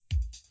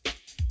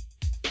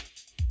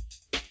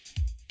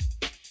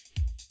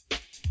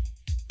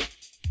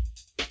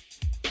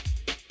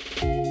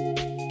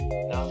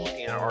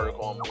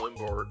article on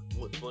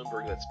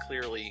Bloomberg that's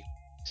clearly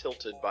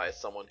tilted by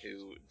someone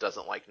who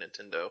doesn't like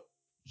Nintendo.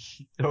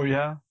 Oh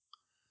yeah?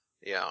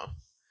 Yeah.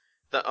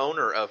 The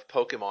owner of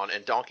Pokemon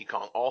and Donkey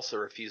Kong also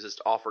refuses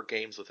to offer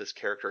games with his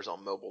characters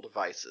on mobile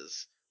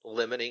devices,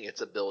 limiting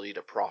its ability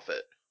to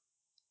profit.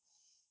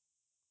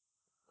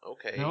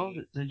 Okay. No,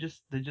 they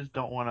just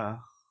don't want to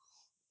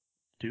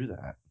do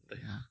that.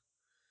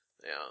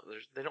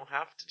 They don't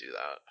have to do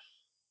that.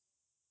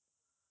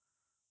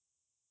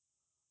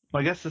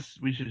 Well, I guess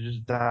we should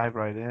just dive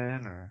right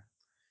in, or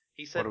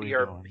He said what are we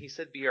doing? He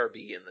said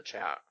BRB in the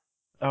chat.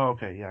 Oh,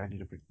 okay. Yeah, I need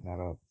to bring that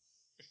up.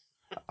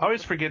 I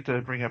always forget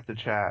to bring up the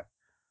chat.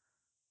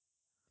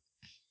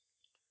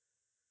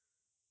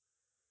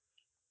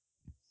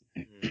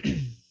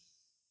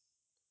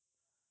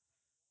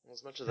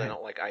 As much as I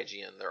don't like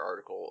IGN, their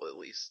article at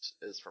least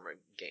is from a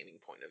gaming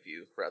point of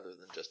view rather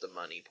than just a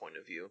money point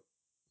of view.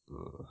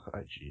 Ugh,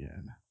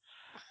 IGN.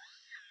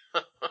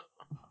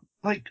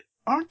 Like,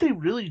 aren't they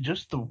really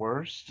just the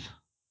worst?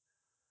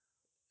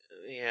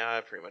 Yeah,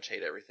 I pretty much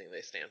hate everything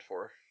they stand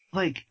for.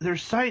 Like, their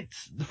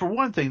sites, for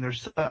one thing, their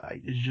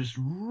site is just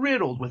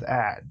riddled with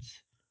ads.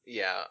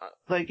 Yeah.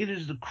 Like, it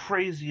is the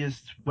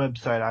craziest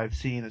website I've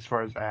seen as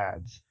far as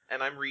ads.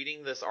 And I'm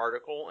reading this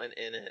article, and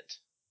in it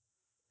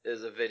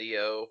is a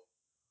video.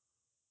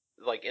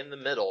 Like, in the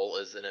middle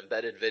is an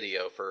embedded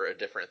video for a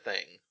different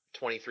thing.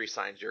 23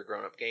 Signs You're a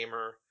Grown-Up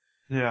Gamer.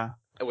 Yeah.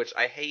 Which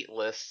I hate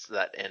lists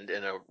that end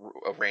in a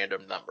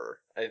random number.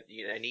 I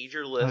need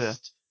your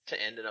list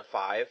to end in a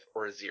 5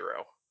 or a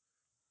 0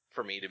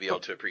 for me to be able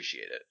to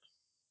appreciate it.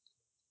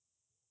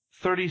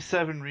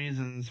 37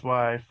 reasons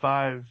why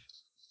 5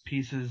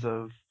 pieces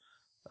of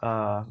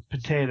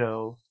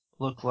potato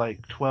look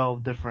like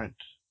 12 different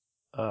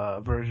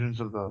versions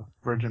of the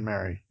Virgin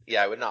Mary.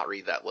 Yeah, I would not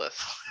read that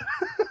list.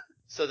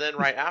 So then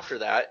right after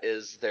that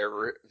is their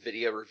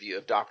video review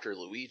of Dr.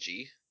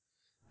 Luigi.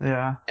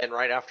 Yeah. And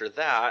right after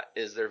that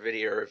is their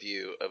video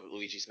review of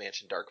Luigi's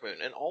Mansion Dark Moon.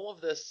 And all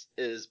of this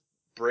is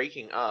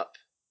breaking up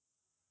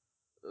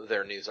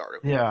their news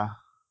article. Yeah.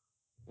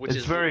 Which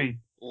is very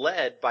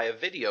led by a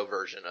video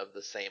version of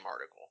the same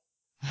article.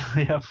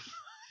 Yep.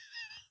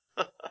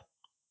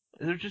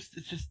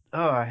 It's just,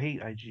 I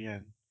hate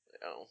IGN.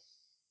 Oh.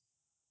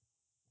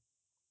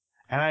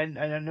 And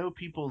I know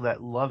people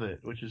that love it,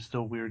 which is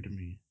still weird to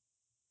me.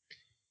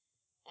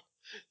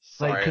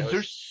 Sorry, like, because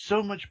there's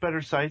so much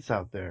better sites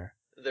out there.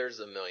 There's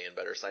a million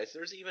better sites.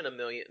 There's even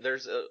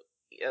there's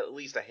at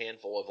least a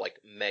handful of like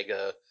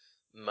mega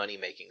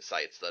money-making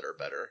sites that are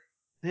better.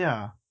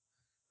 Yeah.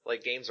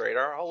 Like Games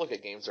Radar. I'll look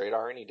at Games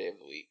Radar any day of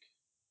the week.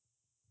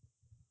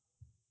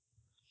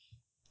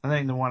 I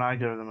think the one I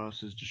go to the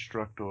most is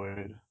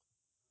Destructoid.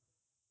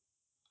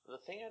 The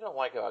thing I don't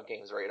like about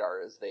Games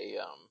Radar is they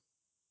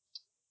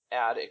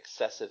add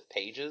excessive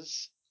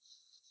pages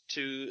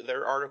to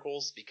their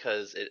articles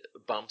because it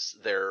bumps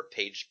their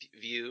page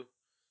view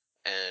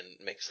and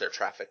makes their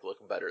traffic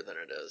look better than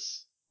it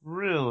is.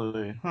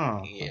 Really?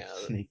 Huh. Yeah.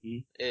 That's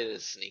sneaky. It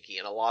is sneaky,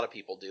 and a lot of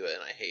people do it,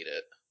 and I hate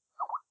it.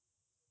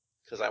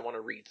 Because I want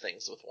to read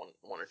things with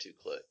one or two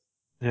clicks.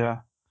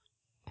 Yeah.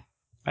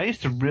 I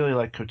used to really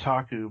like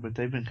Kotaku, but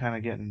they've been kind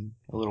of getting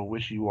a little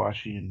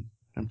wishy-washy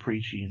and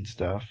preachy and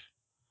stuff.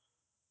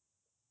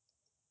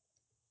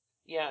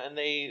 Yeah, and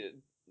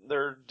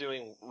they're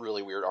doing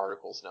really weird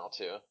articles now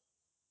too.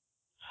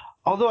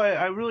 Although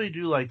I really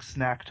do like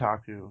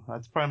Snacktaku.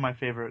 That's probably my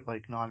favorite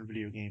like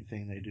non-video game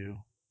thing they do.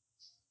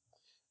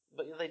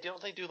 But they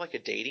do like a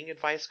dating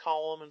advice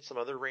column and some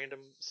other random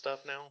stuff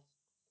now?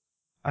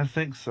 I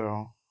think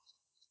so.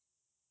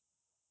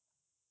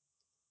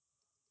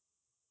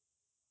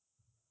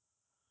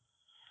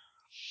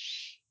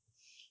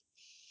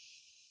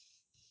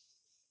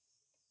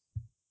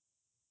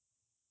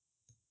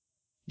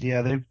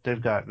 Yeah,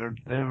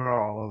 they're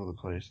all over the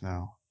place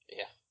now.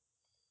 Yeah.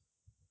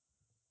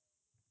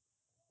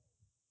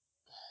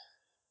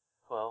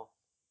 Well,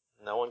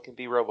 no one can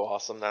be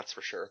Robo-Awesome, that's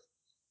for sure.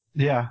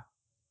 Yeah,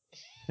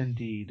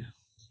 indeed.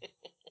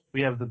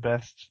 We have the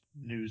best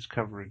news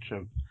coverage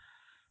of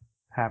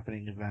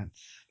happening events.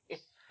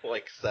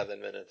 Like 7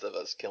 minutes of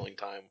us killing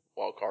time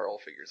while Carl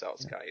figures out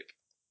Skype.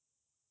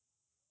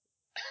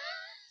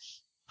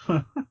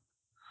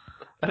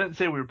 I didn't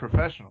say we were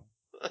professional.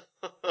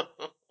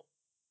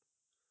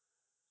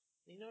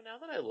 Now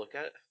that I look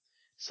at it,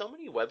 so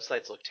many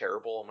websites look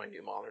terrible on my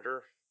new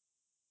monitor.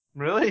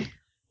 Really?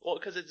 Well,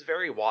 because it's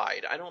very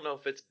wide. I don't know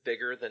if it's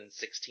bigger than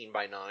 16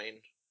 by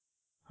 9.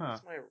 Huh.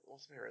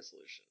 What's my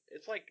resolution?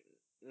 It's like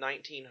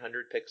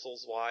 1900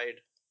 pixels wide.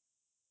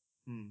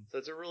 So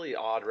it's a really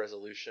odd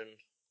resolution.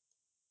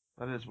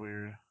 That is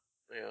weird.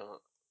 Yeah.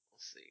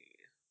 Let's see.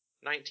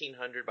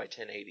 1900 by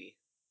 1080.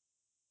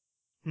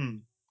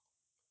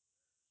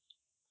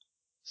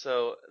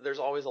 So there's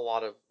always a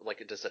lot of,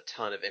 like, just a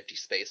ton of empty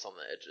space on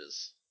the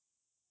edges.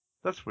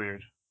 That's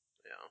weird.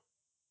 Yeah.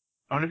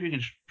 I wonder if you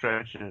could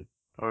stretch it,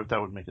 or if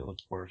that would make it look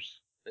worse.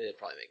 It'd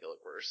probably make it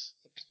look worse.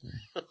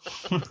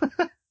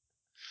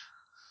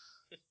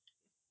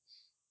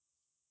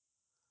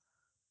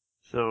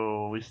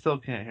 So we still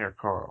can't hear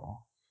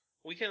Carl.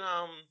 We can,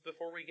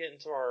 before we get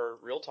into our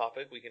real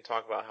topic, we can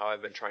talk about how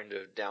I've been trying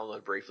to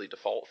download Bravely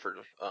Default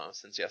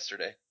since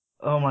yesterday.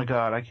 Oh my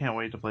god, I can't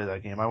wait to play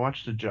that game. I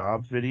watched a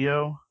job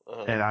video,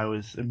 and I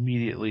was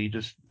immediately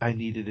I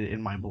needed it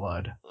in my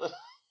blood.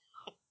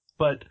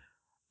 But,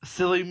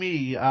 silly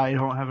me, I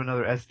don't have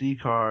another SD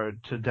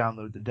card to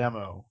download the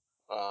demo.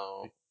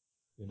 Oh.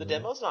 The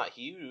demo's not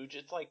huge.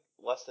 It's like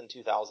less than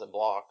 2,000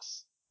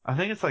 blocks. I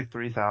think it's like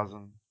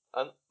 3,000.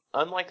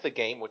 Unlike the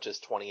game, which is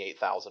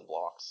 28,000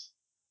 blocks.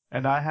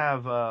 And I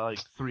have, like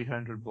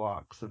 300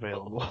 blocks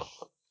available.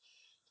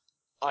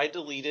 I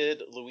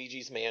deleted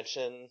Luigi's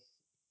Mansion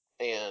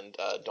and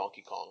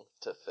Donkey Kong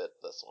to fit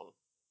this one.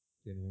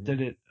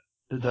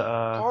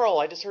 Carl,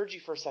 I just heard you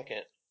for a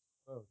second.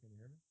 Oh, can you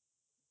hear me?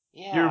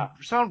 Yeah.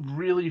 You sound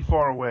really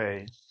far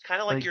away.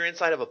 Kind of like you're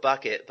inside of a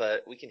bucket,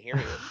 but we can hear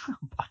you.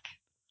 Bucket.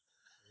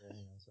 Yeah,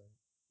 hang on a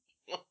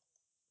second.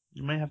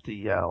 You may have to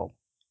yell.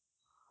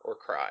 Or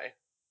cry.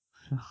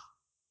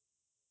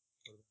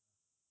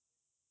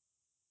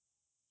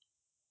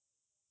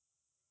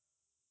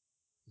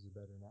 Is it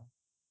better now?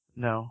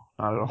 No,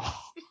 not at all.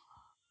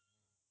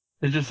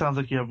 It just sounds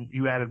like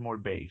you added more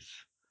bass.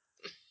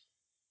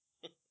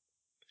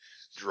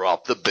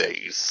 Drop the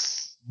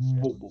bass.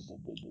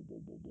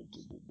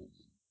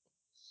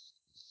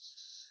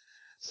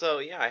 So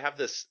yeah, I have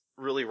this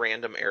really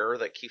random error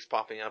that keeps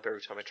popping up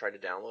every time I try to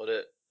download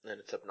it, and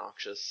it's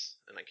obnoxious,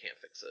 and I can't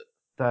fix it.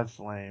 That's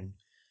lame.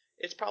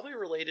 It's probably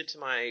related to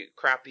my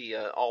crappy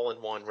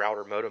all-in-one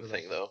router modem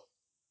thing, though.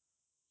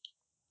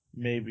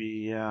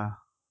 Maybe, yeah.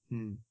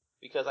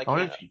 Because I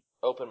can't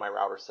open my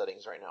router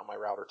settings right now. My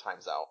router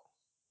times out.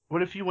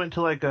 What if you went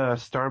to like a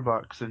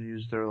Starbucks and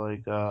used their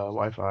like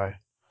Wi-Fi?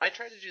 I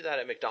tried to do that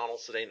at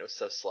McDonald's today, and it was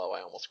so slow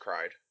I almost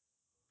cried.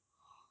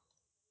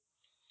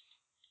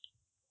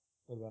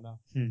 What about now?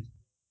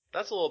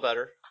 That's a little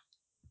better.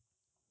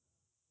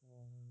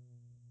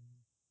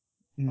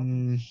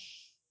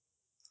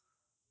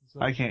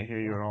 I can't hear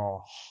you at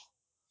all.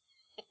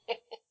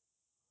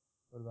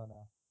 What about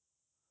now?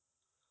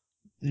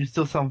 You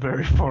still sound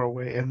very far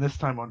away, and this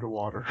time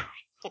underwater.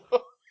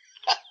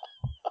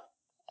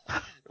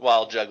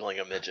 While juggling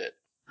a midget.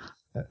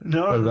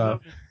 No.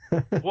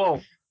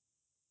 Whoa.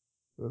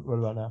 What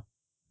about now?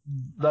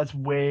 That's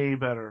way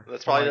better.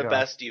 That's probably the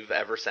best you've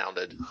ever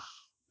sounded.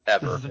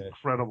 Ever. This is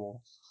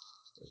incredible.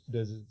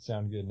 Does it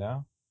sound good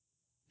now?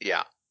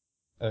 Yeah.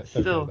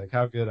 Still, okay, like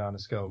how good on a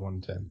scale of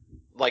 1 to 10?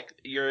 Like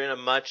you're in a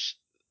much...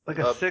 Like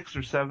a 6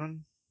 or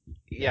 7?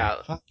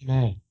 Yeah. Fucking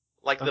A.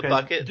 Like the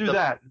bucket... Do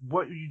that.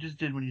 What you just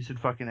did when you said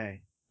fucking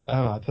A.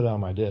 Oh, I put it on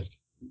my dick.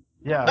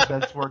 Yeah,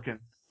 that's working.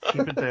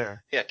 Keep it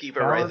there. Yeah, keep it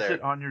right there. Balance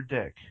it on your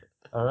dick.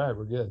 Alright,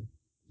 we're good.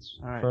 It's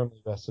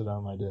firmly vested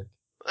on my dick.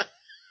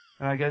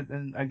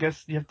 And I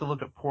guess you have to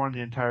look at porn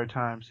the entire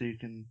time so you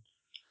can,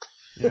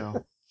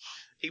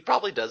 He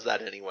probably does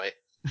that anyway.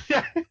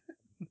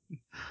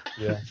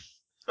 Yeah.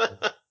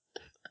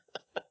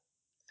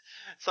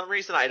 Some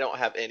reason I don't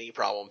have any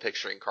problem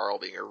picturing Carl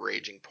being a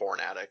raging porn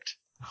addict.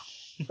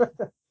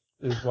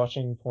 Is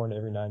watching porn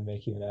every night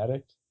make you an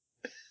addict?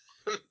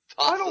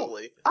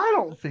 Possibly. I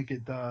don't think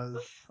it does.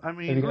 I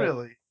mean,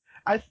 really.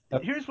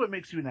 Here's what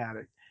makes you an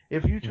addict.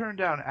 If you turn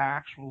down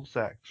actual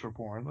sex for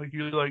porn, like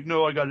you're like,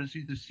 no, I gotta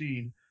see the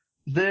scene,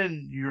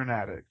 then you're an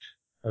addict.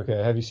 Okay,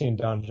 have you seen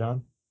Don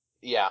John?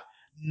 Yeah.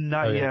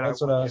 Not yet.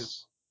 That's what I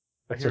was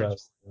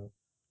thinking.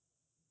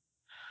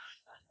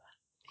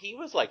 He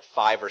was like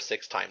 5 or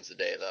 6 times a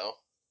day, though.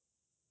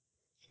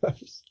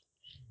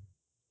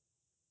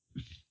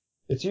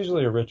 It's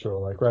usually a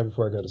ritual, like right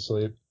before I go to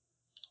sleep.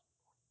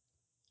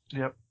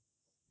 Yep.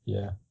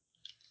 Yeah.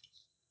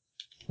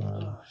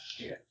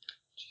 Shit.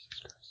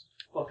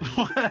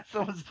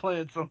 Someone's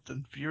playing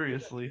something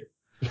furiously.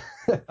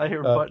 I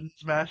hear buttons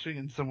smashing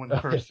and someone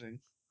cursing.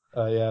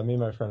 Yeah, me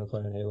and my friend are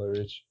playing Halo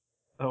Reach.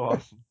 Oh,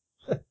 awesome.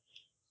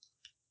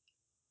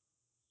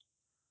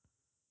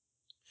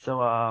 So,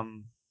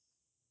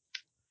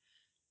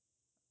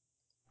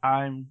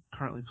 I'm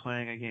currently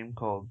playing a game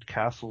called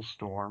Castle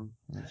Storm.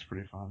 It's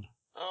pretty fun.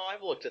 Oh,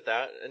 I've looked at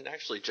that, and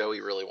actually Joey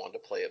really wanted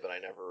to play it, but I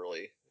never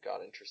really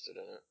got interested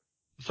in it.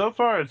 So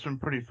far, it's been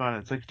pretty fun.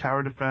 It's like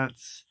tower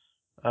defense,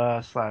 /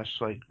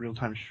 like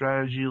real-time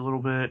strategy a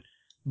little bit,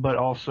 but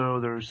also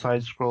there's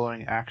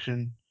side-scrolling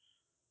action.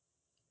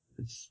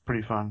 It's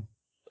pretty fun.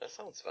 That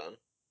sounds fun.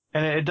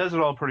 And it does it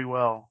all pretty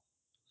well,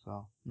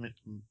 so I'm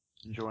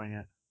enjoying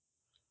it.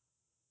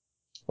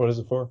 What is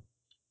it for?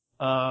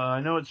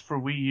 I know it's for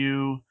Wii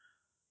U,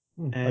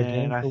 and a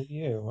game for Wii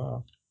U,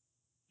 wow.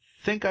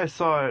 Think I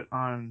saw it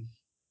on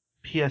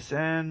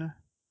PSN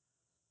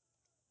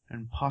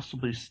and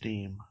possibly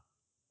Steam.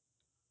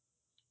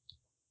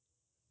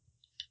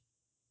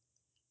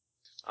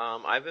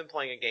 I've been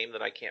playing a game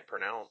that I can't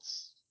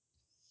pronounce.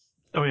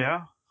 Oh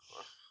yeah?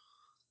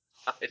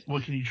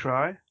 What can you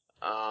try?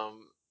 I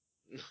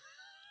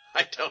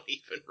don't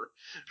even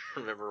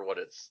remember what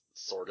it's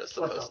sort of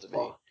supposed to be.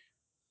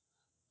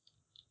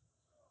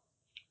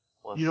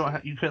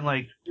 You couldn't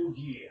like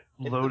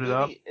load it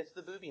up? It's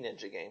the Booby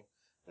Ninja game.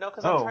 No,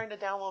 because I'm trying to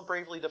download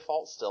Bravely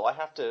Default still. I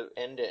have to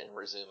end it and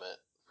resume it.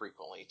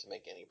 frequently to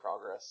make any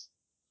progress.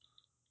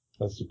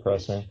 That's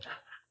depressing.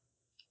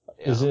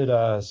 Yeah. Is it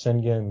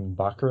Sengen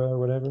Bakura or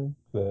whatever?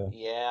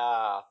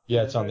 Yeah.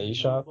 Yeah, it's on the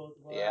eShop.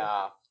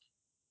 Yeah.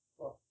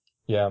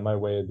 Yeah, my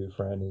weeaboo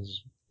friend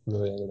is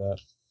really into that.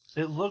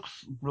 It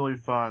looks really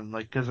fun,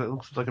 like, because it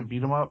looks like a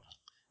beat 'em up.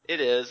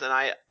 It is, and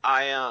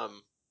I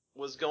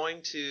was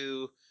going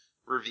to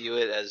review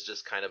it as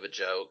just kind of a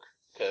joke,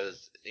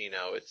 because,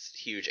 it's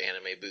huge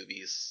anime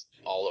boobies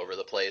all over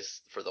the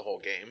place for the whole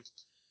game.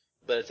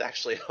 But it's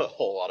actually a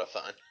whole lot of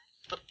fun.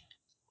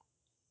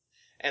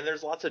 And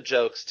there's lots of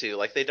jokes, too.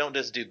 Like, they don't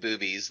just do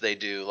boobies, they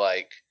do,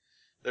 like,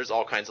 there's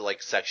all kinds of,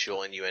 like,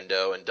 sexual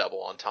innuendo and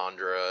double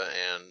entendre,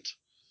 and,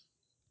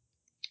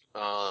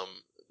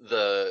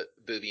 the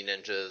booby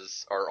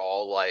ninjas are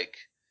all, like,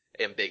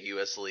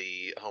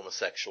 ambiguously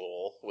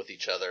homosexual with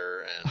each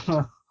other,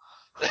 and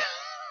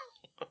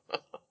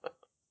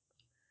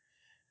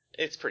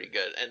it's pretty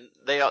good. And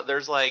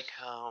there's like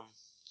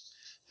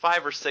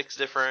 5 or 6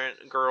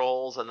 different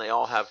girls, and they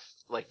all have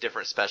like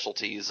different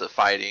specialties of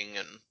fighting.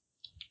 And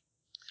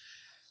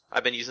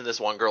I've been using this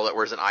one girl that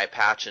wears an eye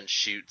patch and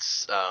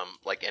shoots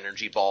like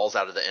energy balls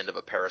out of the end of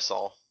a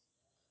parasol.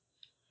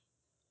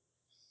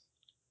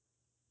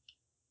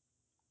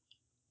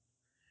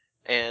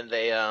 And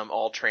they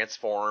all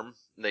transform.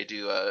 They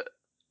do a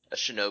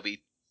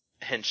shinobi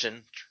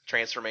henshin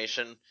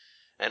transformation,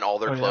 and all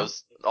their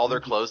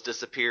clothes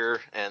disappear,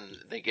 and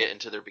they get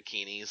into their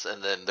bikinis,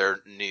 and then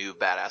their new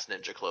badass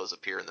ninja clothes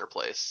appear in their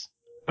place.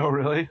 Oh,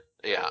 really?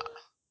 Yeah.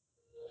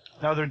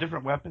 Now, are there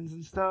different weapons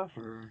and stuff,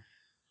 or?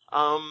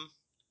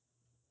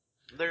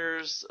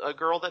 There's a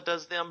girl that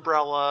does the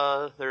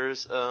umbrella.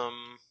 There's a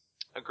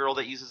girl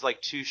that uses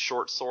like 2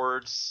 short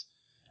swords.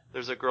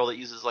 There's a girl that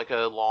uses like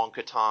a long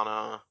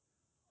katana.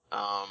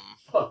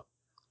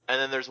 And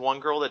then there's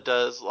one girl that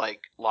does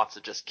like lots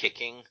of just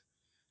kicking.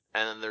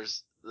 And then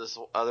there's this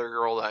other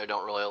girl that I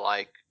don't really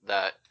like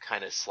that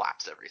kind of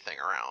slaps everything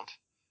around.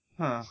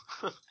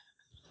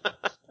 Huh.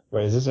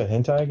 Wait, is this a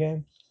hentai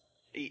game?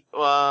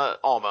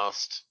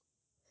 Almost.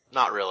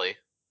 Not really.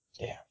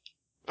 Yeah.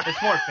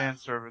 It's more fan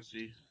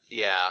servicey.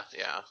 Yeah.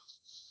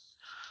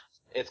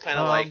 It's kind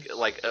of like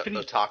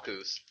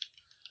Otaku's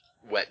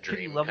wet dream.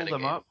 Can you level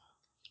them up?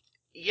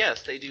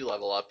 Yes, they do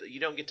level up. You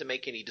don't get to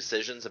make any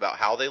decisions about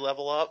how they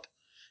level up,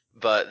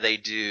 but they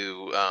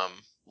do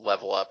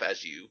level up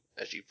as you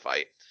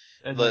fight.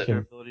 And their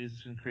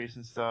abilities increase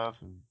and stuff.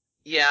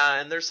 Yeah,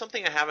 and there's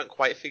something I haven't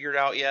quite figured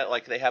out yet.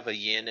 Like, they have a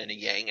yin and a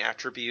yang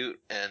attribute,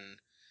 and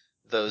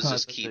those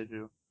just keep... They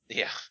do.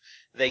 Yeah,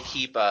 they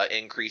keep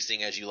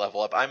increasing as you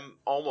level up. I'm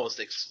almost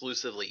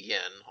exclusively yin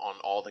on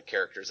all the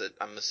characters.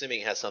 I'm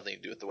assuming it has something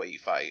to do with the way you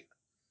fight.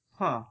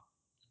 Huh.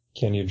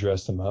 Can you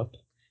dress them up?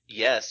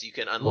 Yes, you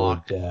can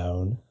unlock... Low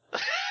down.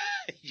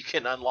 You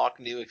can unlock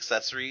new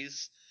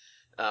accessories,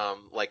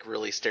 like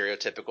really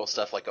stereotypical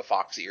stuff like a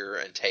fox ear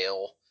and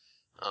tail.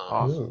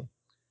 Awesome.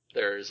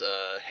 There's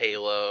a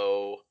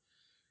halo,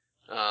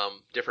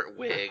 different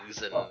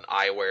wigs and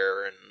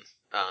eyewear, and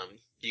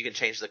you can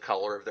change the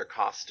color of their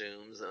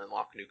costumes and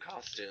unlock new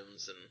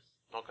costumes and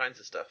all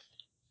kinds of stuff.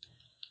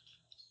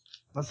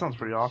 That sounds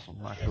pretty awesome,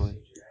 actually.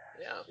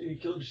 Yeah. You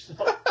killed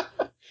yourself.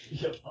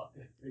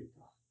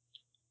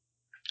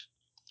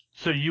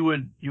 So you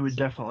would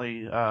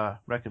definitely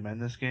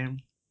recommend this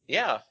game?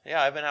 Yeah,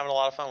 I've been having a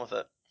lot of fun with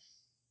it.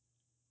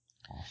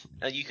 Awesome.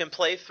 You can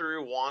play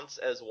through once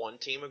as one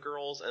team of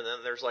girls, and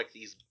then there's like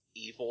these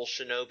evil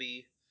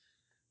shinobi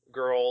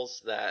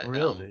girls that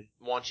really?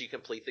 Once you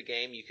complete the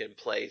game, you can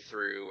play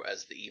through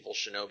as the evil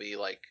shinobi,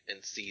 like,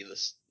 and see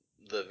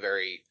the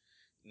very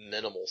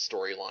minimal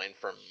storyline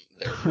from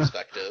their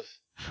perspective.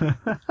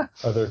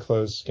 Are their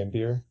clothes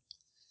skimpier?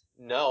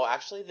 No,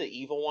 actually, the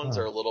evil ones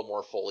are a little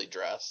more fully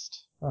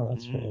dressed. Oh,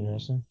 that's pretty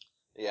interesting.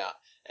 Yeah,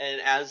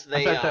 and as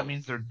they, I bet that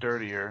means they're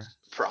dirtier.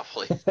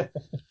 Probably.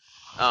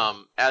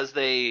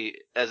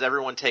 As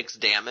everyone takes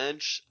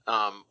damage,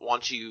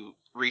 once you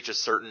reach a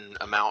certain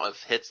amount of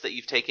hits that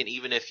you've taken,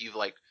 even if you've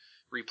like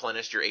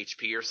replenished your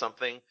HP or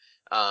something,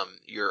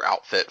 your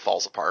outfit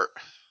falls apart.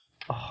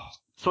 Oh,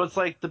 so it's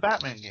like the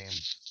Batman game.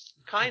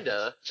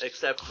 Kinda,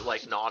 except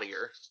like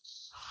naughtier.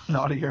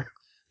 Naughtier.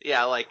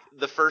 Yeah, like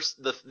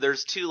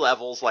there's 2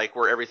 levels like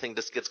where everything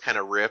just gets kind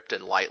of ripped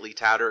and lightly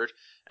tattered,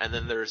 and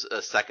then there's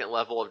a second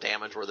level of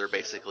damage where they're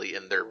basically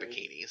in their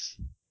bikinis.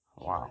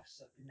 Wow.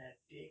 Sucking that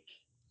dick.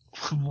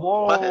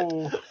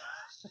 Whoa.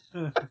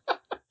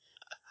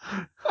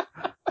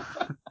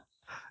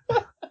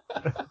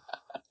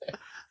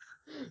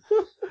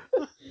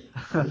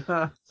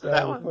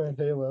 That one playing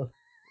Halo.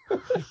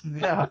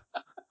 Yeah.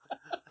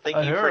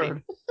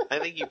 I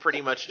think you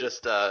pretty much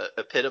just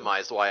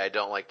epitomized why I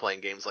don't like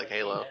playing games like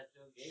Halo.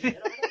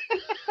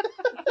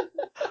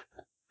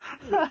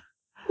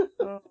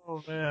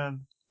 Oh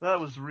man, that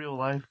was real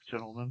life,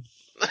 gentlemen.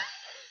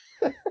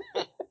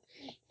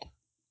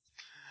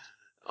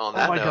 On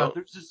that oh my note, god,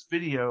 there's this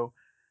video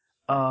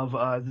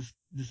of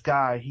this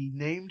guy. He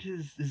named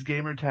his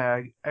gamer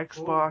tag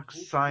Xbox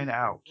Sign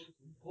Out,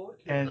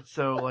 and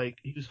so like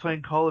he was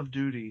playing Call of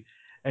Duty,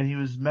 and he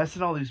was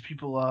messing all these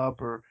people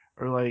up or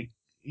like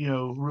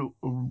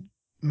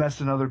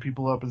messing other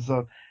people up and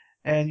stuff.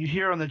 And you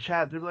hear on the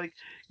chat, they're like,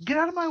 "Get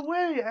out of my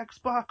way,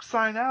 Xbox,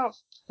 sign out."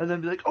 And then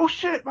be like, "Oh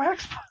shit, my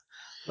Xbox!"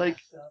 Like,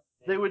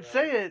 they would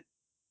say it,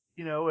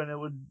 and it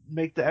would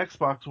make the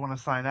Xbox want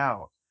to sign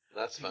out.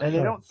 That's funny. And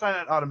they don't sign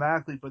out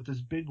automatically, but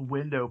this big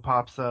window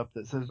pops up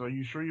that says, "Are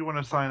you sure you want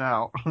to sign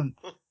out?"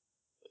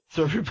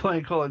 So if you're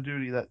playing Call of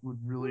Duty, that would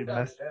really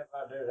mess. That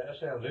right there, that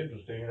sounds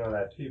interesting.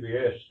 That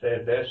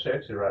TBS, that's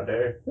sexy right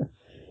there.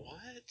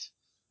 What?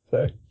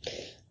 So,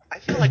 I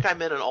feel like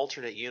I'm in an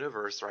alternate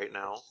universe right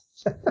now.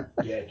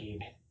 Yeah,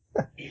 dude.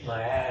 Eat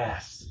my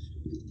ass.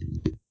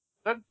 Is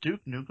that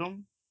Duke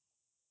Nukem?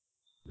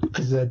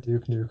 is that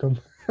Duke Nukem?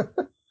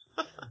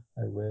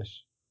 I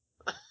wish.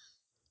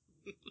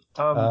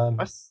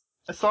 I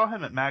saw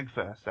him at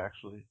MagFest,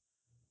 actually.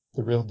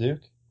 The real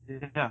Duke?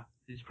 Yeah,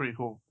 he's pretty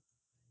cool.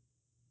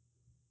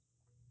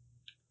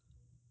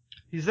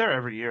 He's there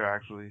every year,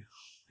 actually.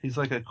 He's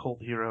like a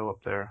cult hero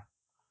up there.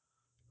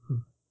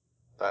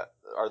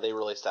 Are they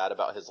really sad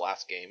about his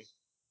last game?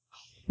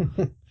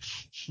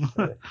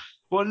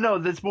 Well, no,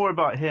 that's more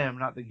about him,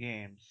 not the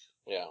games.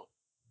 Yeah.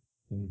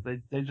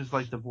 They just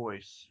like the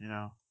voice,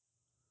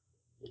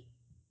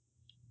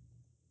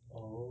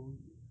 Oh.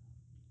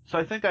 So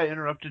I think I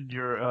interrupted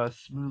your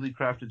smoothly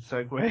crafted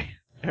segue,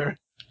 Eric.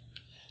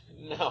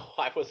 No,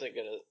 I wasn't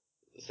gonna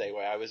say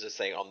why. I was just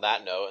saying on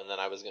that note, and then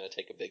I was gonna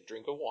take a big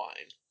drink of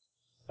wine,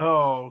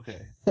 Oh,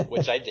 okay.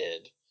 which I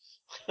did.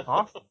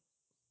 Awesome.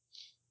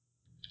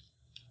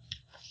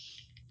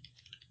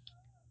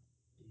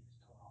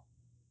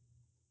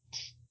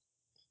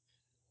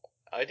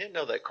 I didn't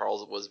know that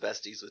Carl was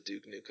besties with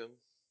Duke Nukem.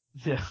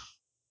 Yeah.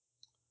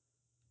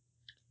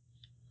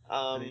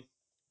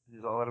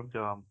 He's all out of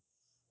gum.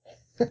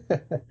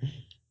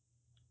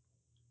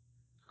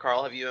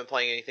 Carl, have you been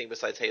playing anything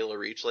besides Halo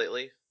Reach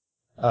lately?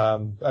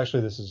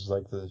 Actually, this is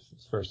like the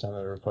first time I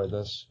ever played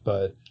this,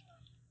 but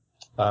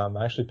I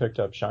actually picked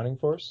up Shining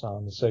Force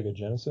on the Sega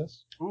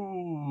Genesis.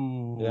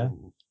 Ooh. Yeah.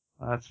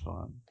 That's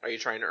fun. Are you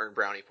trying to earn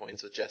brownie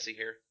points with Jesse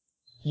here?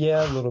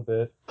 Yeah, a little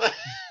bit.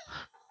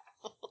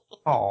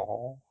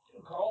 Aww.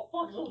 Carl,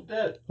 fuck, so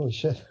dead. Holy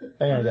shit.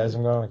 Hang on, guys,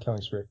 I'm going on a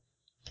killing spree.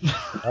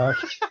 Hang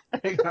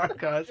on,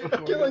 guys.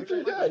 Kill like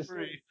 3 guys.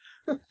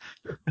 And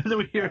then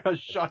we hear a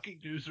shocking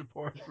news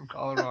report from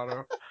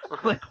Colorado. We're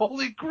like,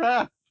 holy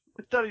crap!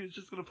 I thought he was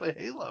just gonna play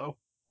Halo.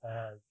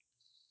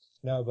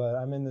 No, but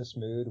I'm in this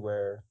mood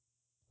where,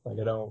 like,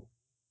 I don't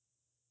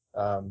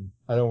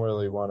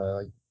really want to,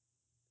 like,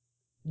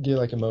 get,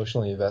 like,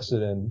 emotionally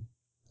invested in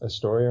a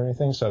story or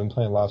anything, so I've been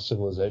playing Lost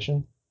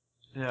Civilization.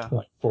 Yeah.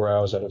 Like 4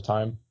 hours at a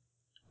time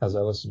as I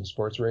listen to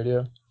sports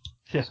radio.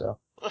 Yeah. So.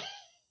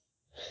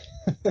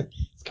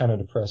 It's kind of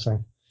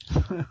depressing.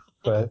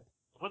 But.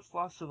 What's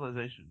Lost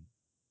Civilization?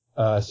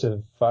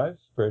 Civ 5,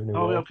 Brave New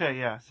World. Oh, okay,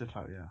 yeah, Civ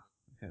 5, yeah.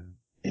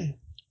 Okay.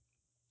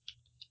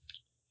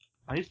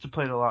 I used to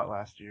play it a lot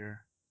last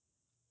year.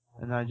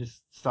 And I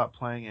just stopped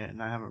playing it,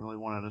 and I haven't really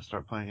wanted to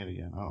start playing it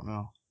again. I don't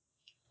know.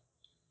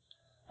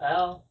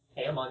 Well,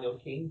 ham on your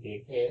king,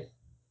 dickhead.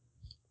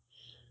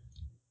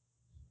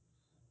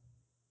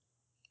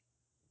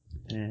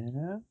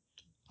 Yeah.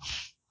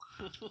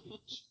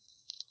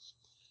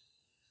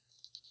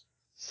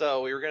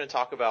 So we were going to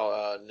talk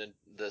about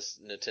this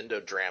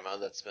Nintendo drama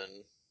that's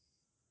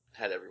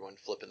had everyone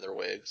flipping their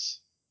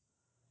wigs.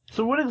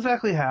 So what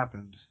exactly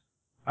happened?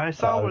 I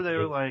saw where they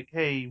were like,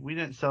 "Hey, we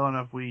didn't sell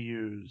enough Wii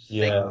U's."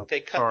 Yeah.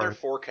 They cut their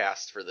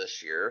forecast for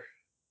this year.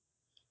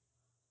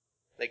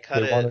 They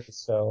wanted to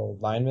sell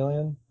 9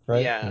 million,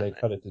 right? Yeah. And they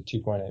cut it to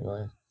 2.8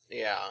 million.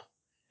 Yeah.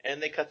 And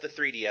they cut the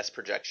 3DS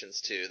projections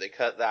too. They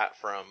cut that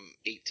from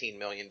 18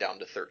 million down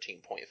to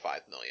 13.5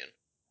 million.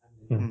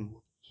 Mm-hmm.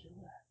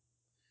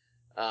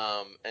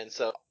 And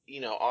so,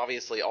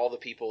 obviously all the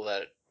people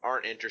that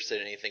aren't interested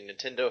in anything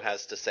Nintendo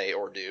has to say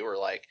or do are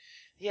like,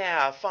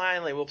 yeah,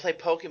 finally, we'll play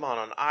Pokemon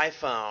on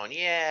iPhone.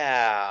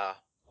 Yeah.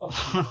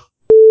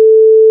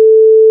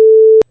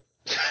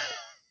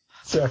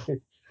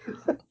 Sorry.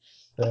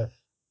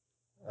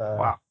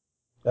 Wow.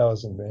 That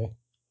wasn't me.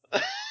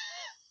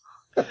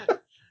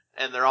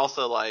 And they're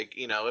also like,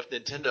 if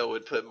Nintendo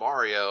would put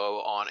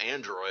Mario on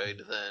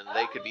Android, then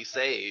they could be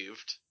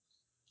saved.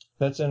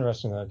 That's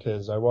interesting though,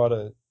 because I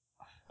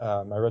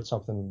read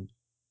something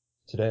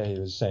today. He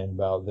was saying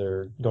about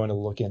they're going to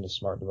look into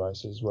smart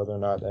devices, whether or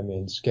not that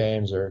means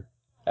games or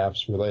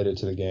apps related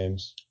to the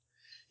games.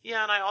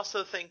 Yeah, and I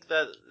also think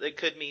that it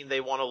could mean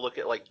they want to look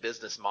at like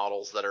business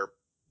models that are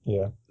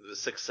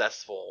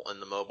successful in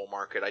the mobile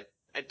market.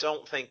 I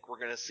don't think we're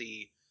going to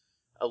see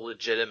a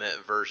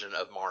legitimate version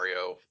of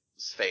Mario's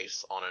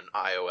face on an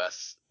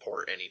iOS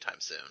port anytime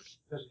soon.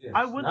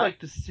 I would like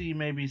to see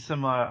maybe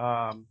some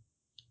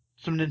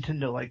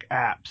Nintendo like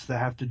apps that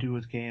have to do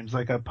with games,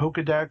 like a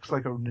Pokédex,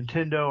 like a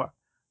Nintendo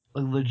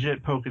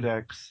legit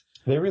Pokédex.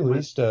 They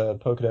released a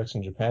Pokédex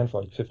in Japan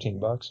for like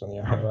 $15 on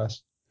the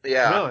iOS.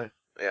 Yeah. Really?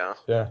 Yeah.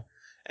 Yeah.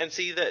 And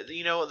see that,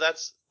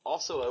 that's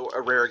also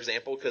a rare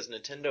example because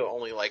Nintendo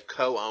only like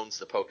co-owns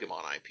the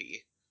Pokemon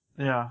IP.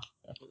 Yeah.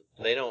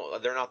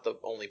 They're not the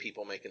only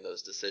people making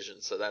those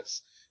decisions, so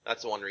that's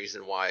one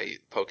reason why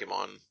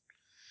Pokemon,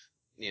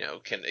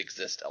 can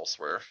exist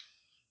elsewhere.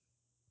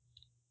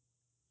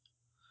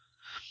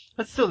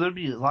 But still, there'd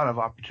be a lot of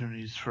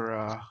opportunities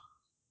for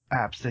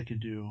apps they could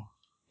do.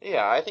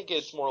 Yeah, I think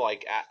it's more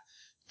like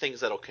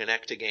things that'll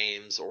connect to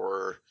games,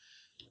 or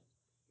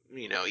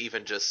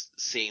even just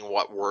seeing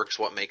what works,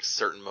 what makes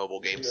certain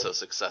mobile games so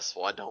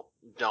successful. I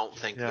don't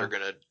think they're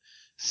gonna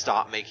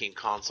stop making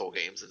console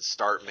games and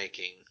start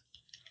making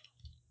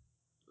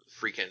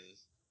freaking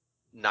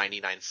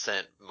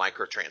 99-cent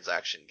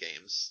microtransaction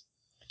games.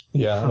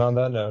 Yeah, and on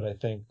that note, I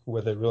think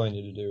what they really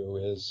need to do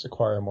is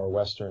acquire more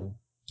Western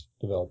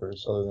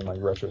developers other than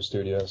like Retro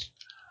Studios.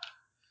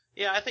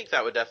 Yeah, I think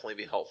that would definitely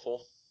be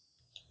helpful.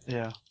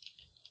 Yeah.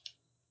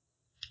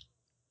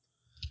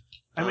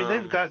 I mean,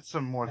 they've got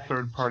some more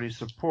third-party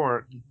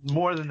support,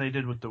 more than they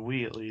did with the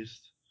Wii, at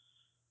least.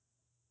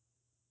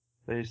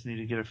 They just need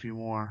to get a few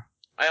more.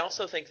 I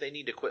also think they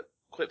need to quit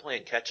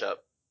playing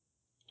catch-up.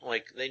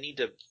 Like, they need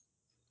to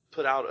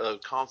put out a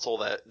console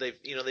that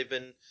they've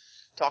been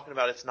talking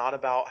about. It's not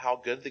about how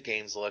good the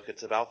games look,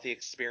 it's about the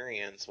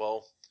experience.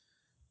 Well,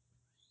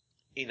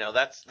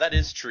 that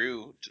is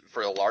true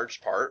for a large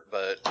part,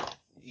 but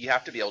you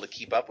have to be able to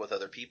keep up with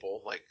other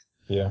people. Like,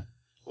 yeah.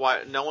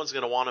 Why no one's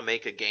going to want to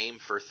make a game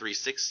for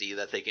 360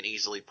 that they can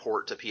easily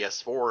port to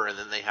PS4, and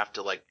then they have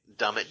to like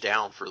dumb it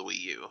down for the Wii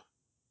U.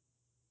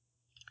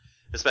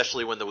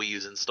 Especially when the Wii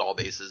U's install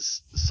base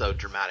is so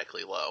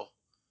dramatically low.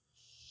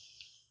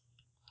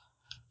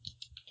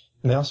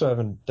 And they also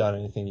haven't done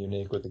anything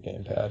unique with the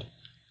gamepad.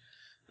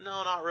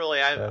 No, not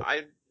really.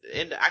 I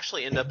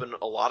actually end up in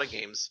a lot of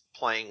games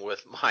playing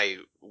with my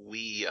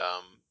Wii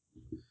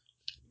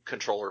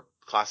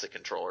classic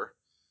controller,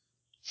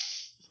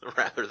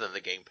 rather than the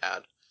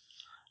gamepad.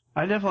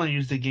 I definitely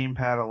use the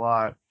gamepad a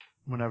lot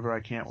whenever I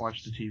can't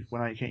watch the TV,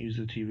 when I can't use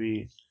the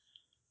TV.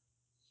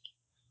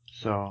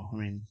 So, I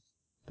mean,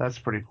 that's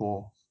pretty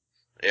cool.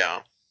 Yeah.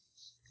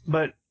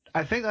 But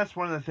I think that's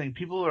one of the things.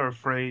 People are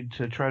afraid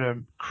to try to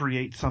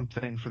create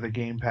something for the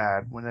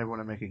gamepad when they want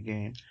to make a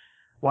game.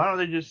 Why don't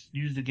they just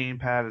use the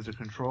gamepad as a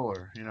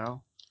controller,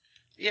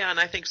 Yeah,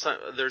 and I think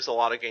there's a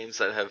lot of games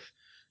that have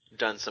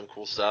done some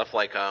cool stuff,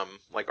 like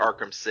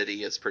Arkham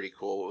City is pretty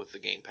cool with the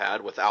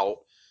gamepad without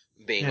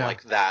being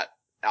like that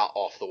out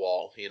off the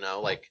wall,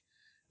 like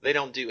they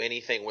don't do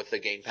anything with the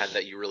gamepad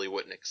that you really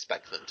wouldn't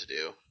expect them to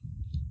do.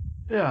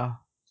 Yeah.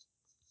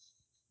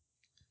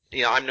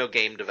 I'm no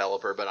game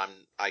developer, but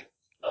I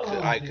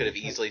could have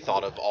easily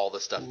thought of all the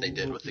stuff they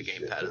did with the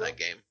gamepad in that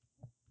game.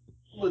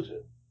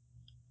 Legit.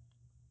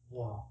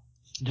 Wow.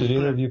 Did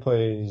either of you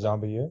play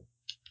Zombie U?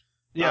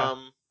 Yeah.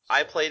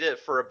 I played it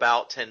for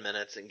about 10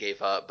 minutes and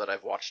gave up, but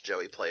I've watched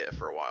Joey play it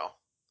for a while.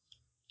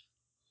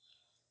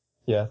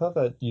 Yeah, I thought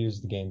that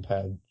used the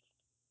gamepad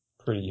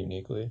pretty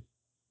uniquely.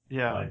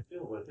 Yeah. I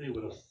feel like they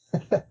would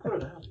have put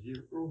it out a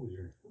year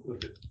earlier. It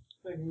would have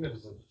been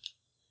magnificent.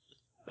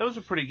 That was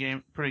a pretty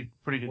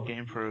good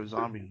game for a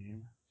zombie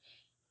game.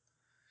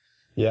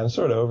 Yeah, I'm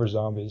sort of over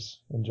zombies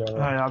in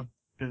general. I've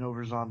been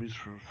over zombies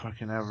for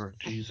fucking ever.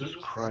 Jesus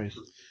Christ.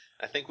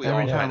 I think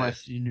Every time I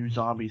see a new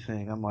zombie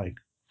thing, I'm like,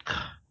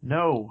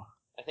 no.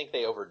 I think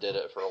they overdid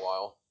it for a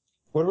while.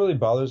 What really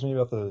bothers me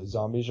about the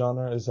zombie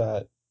genre is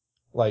that,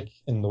 like,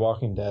 in The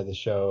Walking Dead, the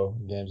show,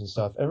 games and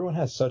stuff, everyone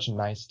has such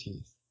nice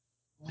teeth.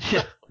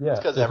 Yeah. It's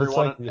because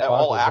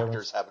all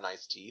actors have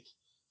nice teeth.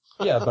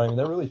 Yeah, but I mean,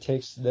 that really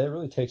takes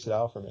it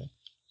out for me.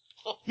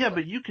 Yeah,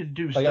 but you can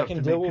do Like, stuff I can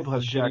to deal make with people the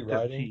have jacked shitty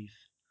up writing. teeth.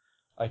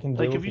 I can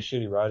deal with the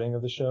shitty writing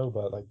of the show,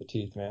 but like the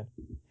teeth, man.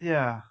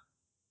 Yeah.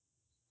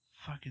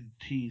 Fucking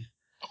teeth.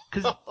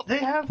 Because they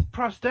have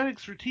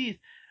prosthetics for teeth.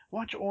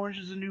 Watch Orange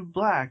is the New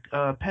Black.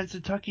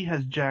 Pennsatucky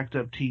has jacked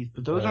up teeth,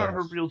 but those aren't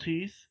her real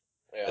teeth.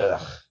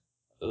 Yeah.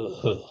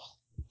 Ugh.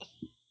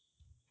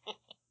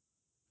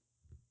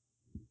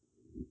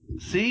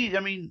 See?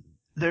 I mean,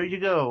 there you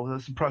go.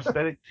 There's some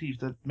prosthetic teeth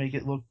that make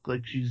it look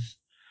like she's...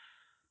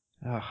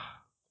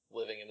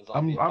 living in a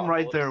zombie I'm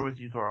right apocalypse. there with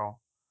you,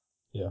 Carl.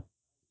 Yeah.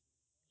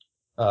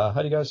 How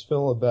do you guys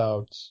feel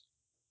about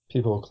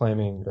people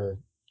clamoring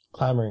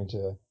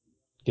to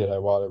get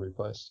Iwata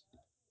replaced?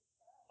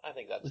 I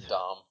think that's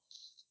dumb.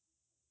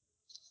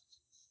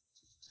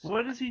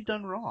 What has he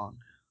done wrong?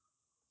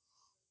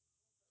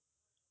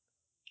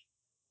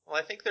 Well,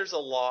 I think there's a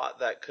lot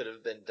that could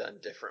have been done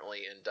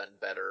differently and done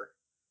better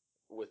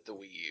with the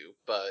Wii U,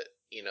 but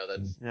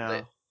that's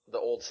the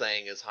old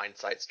saying is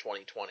hindsight's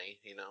 20/20.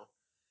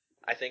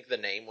 I think the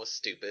name was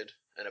stupid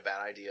and a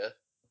bad idea.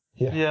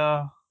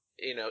 Yeah.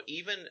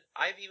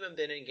 I've even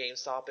been in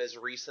GameStop as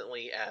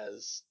recently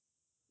as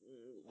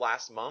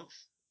last month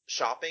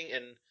shopping,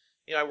 and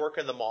I work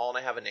in the mall and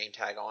I have a name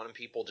tag on, and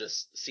people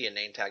just see a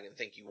name tag and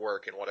think you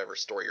work in whatever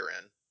store you're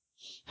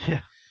in.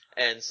 Yeah.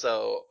 And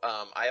so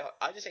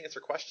I just answer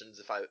questions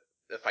if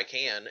I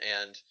can,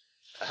 and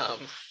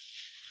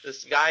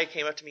this guy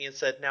came up to me and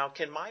said, "Now,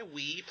 can my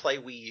Wii play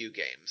Wii U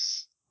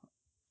games?"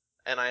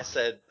 And I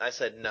said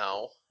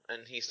no.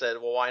 And he said,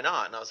 "Well, why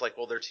not?" And I was like,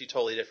 "Well, they're two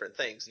totally different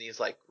things." And he's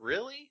like,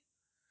 "Really?"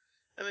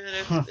 I mean,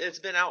 it's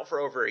been out for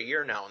over a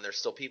year now, and there's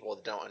still people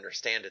that don't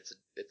understand it's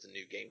a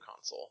new game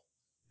console.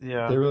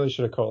 Yeah. They really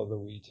should have called it the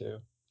Wii too.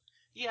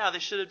 Yeah, they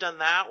should have done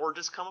that, or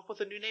just come up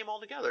with a new name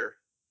altogether.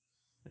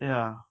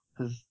 Yeah,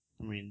 because,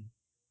 I mean...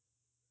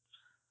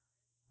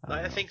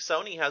 I think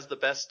Sony has the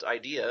best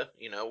idea.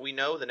 You know, we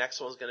know the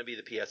next one's going to be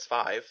the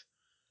PS5.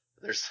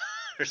 There's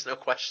no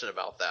question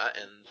about that,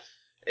 and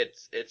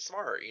it's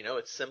smart. You know,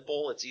 it's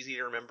simple, it's easy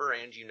to remember,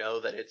 and you know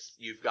that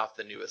you've got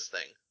the newest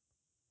thing.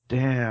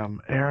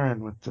 Damn,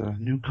 Aaron with the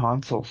new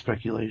console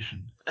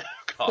speculation.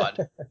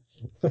 God,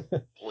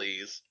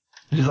 please.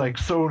 He's like,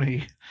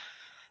 Sony.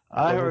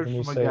 I What would heard the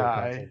new from a Sega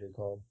guy. console be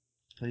called?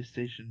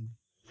 PlayStation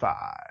 5.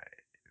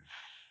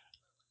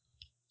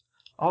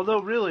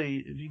 Although, really,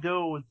 if you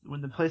go with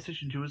when the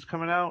PlayStation 2 was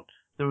coming out,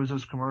 there was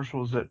those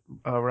commercials that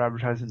were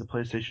advertising the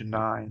PlayStation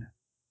 9.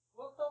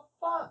 What the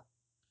fuck?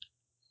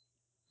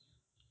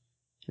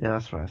 Yeah,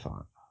 that's what I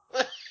thought.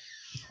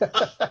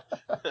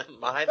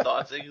 My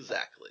thoughts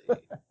exactly.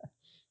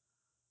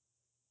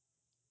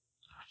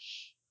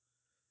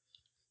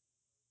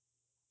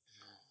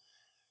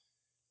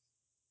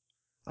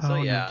 So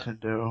yeah,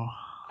 Nintendo.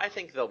 I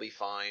think they'll be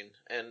fine,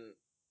 and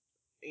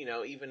you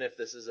know, even if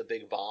this is a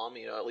big bomb,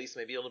 you know, at least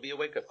maybe it'll be a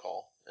wake-up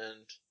call.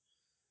 And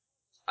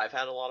I've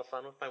had a lot of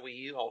fun with my Wii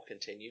U. I'll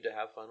continue to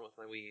have fun with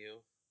my Wii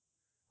U,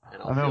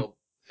 and I'll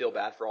feel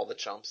bad for all the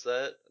chumps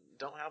that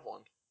don't have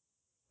one.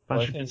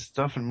 Bunch of good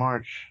stuff in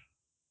March.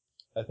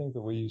 I think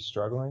the Wii U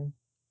struggling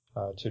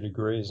to a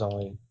degree is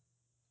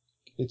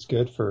it's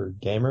good for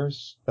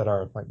gamers that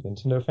aren't like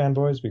Nintendo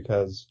fanboys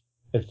because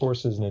it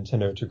forces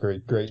Nintendo to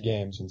create great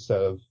games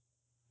instead of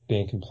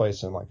being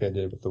complacent like they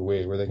did with the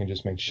Wii, where they can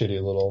just make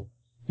shitty little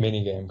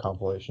mini-game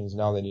compilations.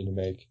 Now they need to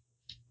make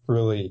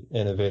really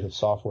innovative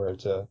software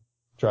to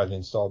drive the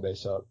install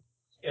base up.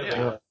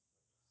 Yeah.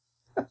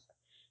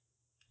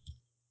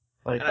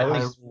 Like I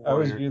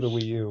always view the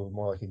Wii U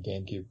more like a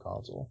GameCube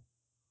console.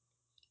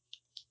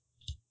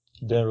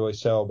 Didn't really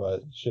sell,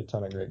 but shit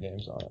ton of great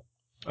games on it.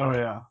 Oh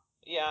yeah.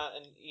 Yeah,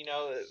 and you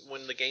know,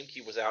 when the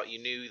GameCube was out, you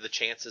knew the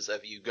chances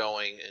of you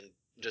going and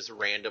just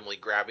randomly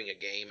grabbing a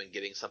game and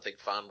getting something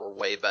fun were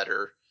way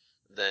better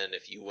than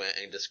if you went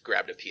and just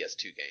grabbed a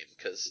PS2 game,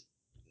 because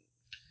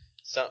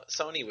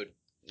Sony would,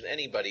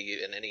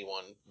 anybody and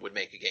anyone would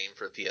make a game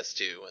for the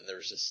PS2, and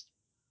there's just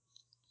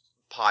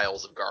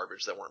piles of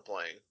garbage that weren't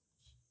playing.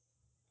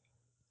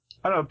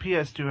 I don't know,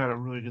 PS2 had a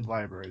really good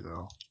library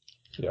though.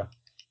 Yeah.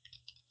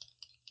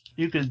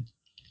 You could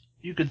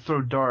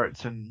throw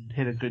darts and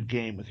hit a good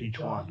game with each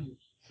one.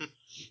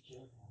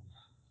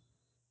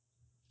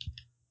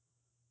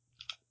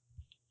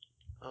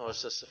 Oh,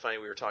 it's just so funny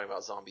we were talking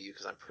about Zombie U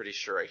because I'm pretty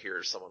sure I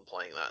hear someone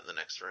playing that in the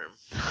next room.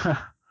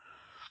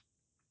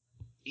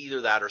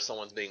 Either that or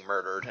someone's being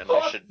murdered, and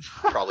I should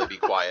probably be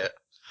quiet.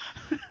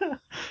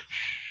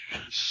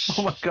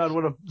 Oh my god,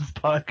 this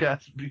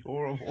podcast would be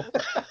horrible.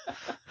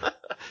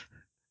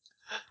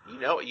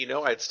 You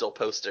know I'd still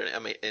post it.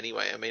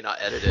 Anyway, I may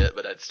not edit it,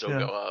 but I'd still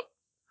go up.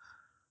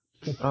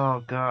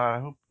 Oh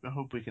god, I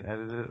hope we can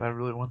edit it. I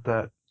really want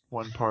that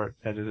one part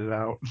edited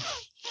out.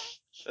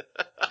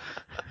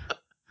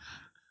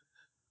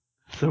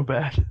 So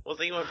bad. Was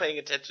anyone paying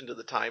attention to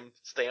the time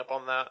stamp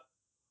on that?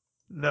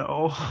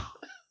 No.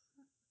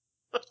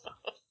 Let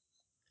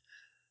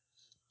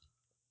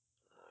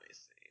me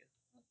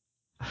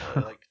see.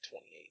 Only like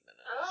 28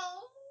 minutes.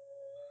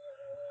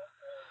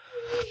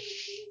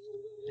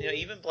 You know,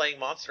 even playing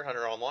Monster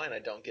Hunter Online, I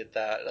don't get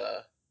that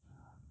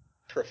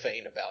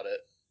profane about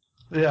it.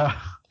 Yeah.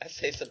 I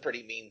say some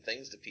pretty mean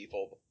things to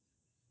people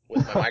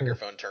with my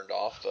microphone turned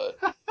off, but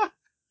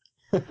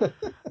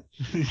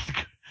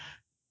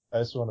I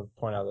just want to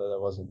point out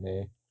that wasn't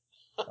me.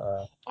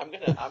 I'm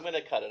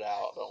gonna cut it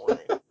out. Don't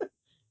worry.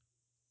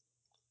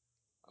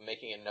 I'm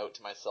making a note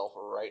to myself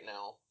right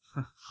now.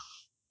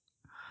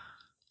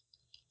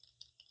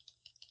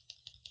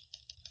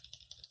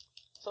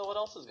 So what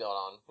else is going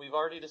on? We've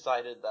already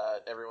decided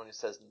that everyone who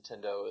says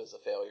Nintendo is a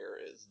failure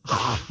is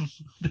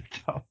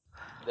dumb.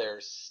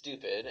 They're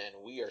stupid,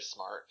 and we are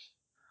smart.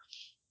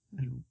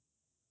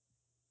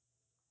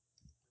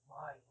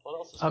 What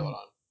else is going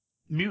on?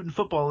 Mutant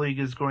Football League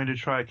is going to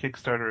try a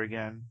Kickstarter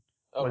again.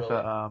 Oh, with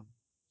really?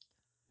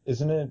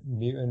 Isn't it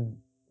Mutant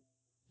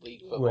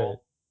League Football? Wait,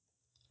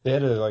 they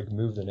had to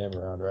move the name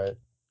around, right?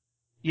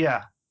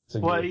 Yeah.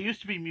 Well, it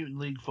used to be Mutant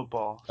League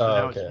Football, so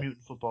now it's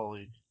Mutant Football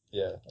League.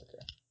 Yeah. Okay.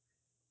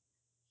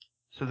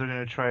 So they're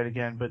going to try it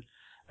again, but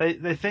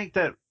they think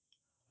that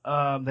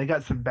they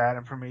got some bad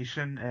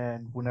information,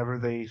 and whenever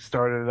they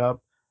started it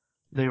up,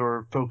 they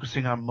were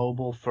focusing on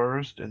mobile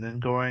first and then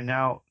going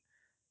out,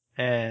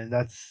 and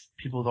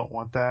people don't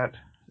want that.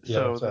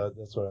 Yeah, so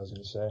that's what I was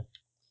going to say.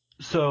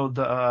 So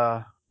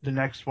the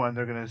next one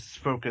they're going to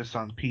focus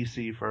on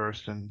PC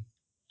first and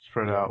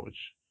spread out,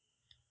 which.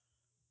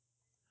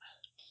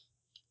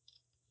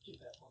 Get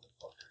that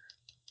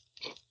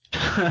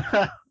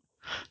motherfucker.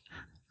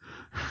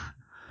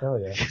 Hell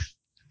yeah.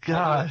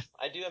 God.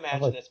 I do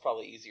imagine it's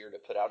probably easier to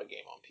put out a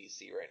game on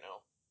PC right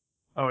now.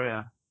 Oh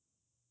yeah.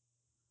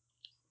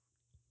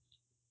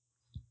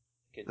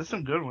 There's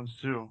some good ones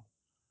too.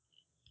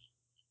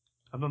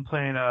 I've been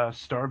playing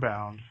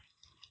Starbound.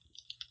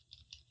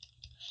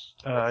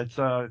 It's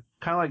kind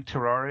of like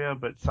Terraria,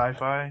 but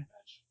sci-fi.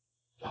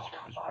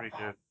 It's pretty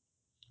good.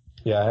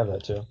 Yeah, I have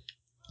that too.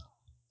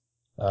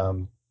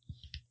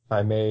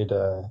 I made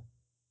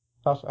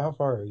how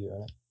far are you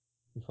in it?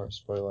 Before I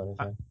spoil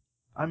anything.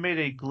 I made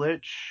a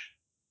glitch.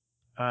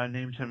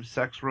 Named him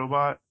Sex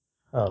Robot.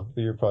 Oh,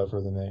 you're probably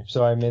further than me.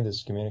 So I made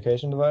this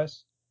communication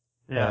device.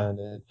 Yeah. And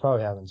it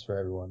probably happens for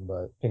everyone,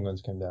 but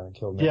penguins came down and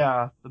killed me.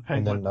 Yeah, the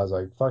penguin. And then I was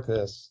like, fuck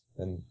this.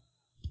 And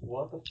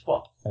What the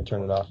fuck? I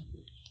turned it off.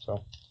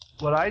 So.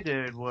 What I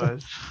did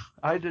was,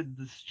 I did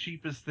this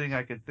cheapest thing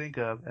I could think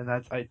of, and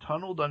that's I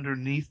tunneled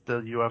underneath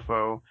the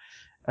UFO,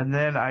 and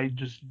then I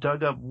just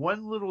dug up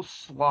one little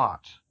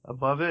slot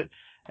above it,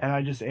 and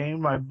I just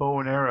aimed my bow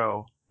and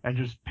arrow and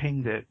just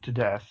pinged it to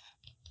death.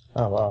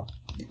 Oh, wow.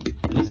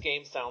 This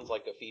game sounds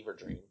like a fever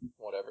dream,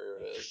 whatever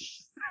it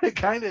is. It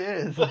kind of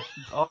is.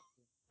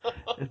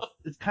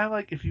 It's kind of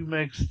like if you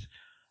mixed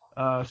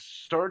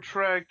Star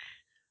Trek,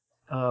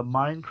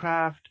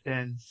 Minecraft,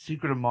 and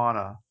Secret of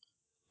Mana.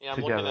 Yeah, I'm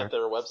together. looking at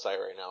their website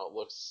right now. It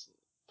looks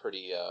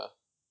pretty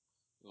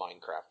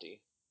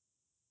Minecrafty.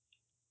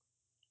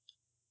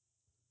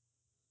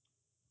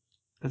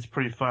 It's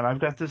pretty fun. I've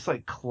got this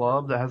like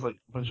club that has like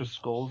a bunch of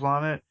skulls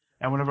on it,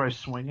 and whenever I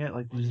swing it,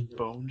 like these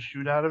bones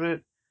shoot out of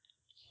it.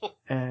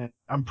 And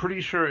I'm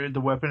pretty sure the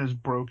weapon is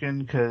broken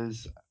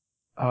because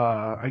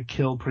I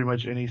kill pretty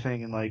much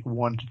anything in like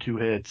 1 to 2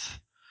 hits.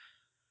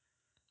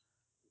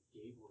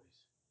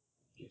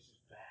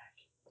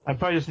 I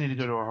probably just need to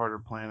go to a harder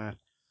planet.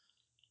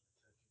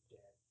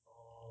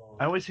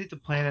 I always hate the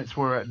planets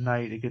where at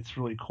night it gets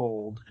really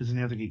cold because then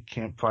you have to get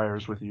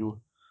campfires with you.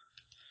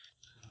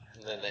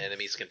 And then the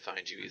enemies can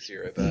find you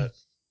easier, I bet.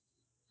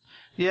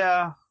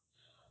 Yeah,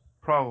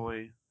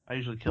 probably. I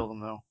usually kill them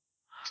though.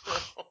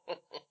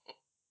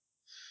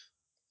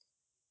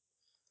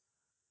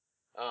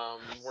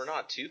 We're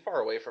not too far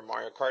away from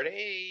Mario Kart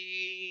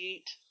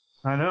 8.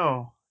 I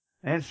know.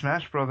 And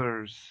Smash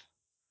Brothers.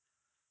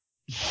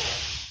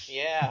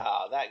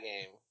 Yeah, that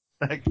game.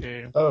 That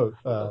game. Oh,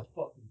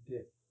 fucking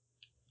dick.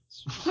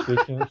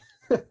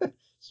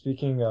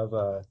 speaking of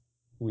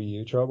Wii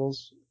U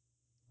troubles,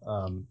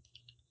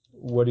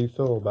 what do you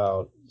feel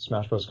about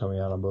Smash Bros. Coming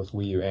out on both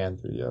Wii U and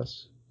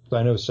 3DS? Because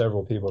I know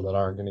several people that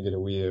aren't going to get a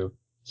Wii U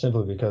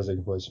simply because they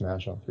can play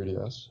Smash on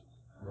 3DS.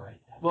 Right.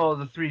 Well,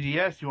 the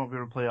 3DS you won't be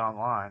able to play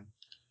online.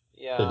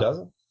 Yeah. It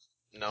doesn't?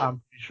 No.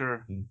 I'm pretty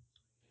sure.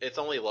 It's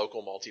only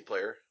local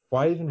multiplayer.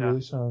 Why even Yeah.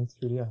 release it on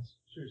 3DS?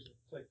 Seriously,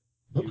 it's like,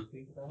 do you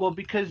think about Well,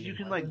 because you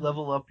can like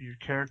level up your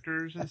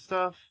characters and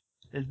stuff.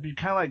 It'd be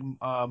kind of like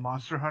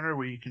Monster Hunter,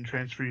 where you can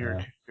transfer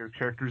your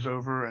characters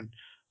over and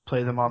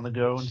play them on the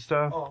go and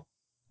stuff. Oh.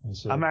 I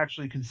see. I'm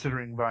actually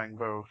considering buying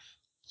both,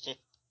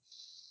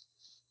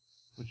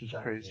 which is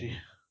crazy.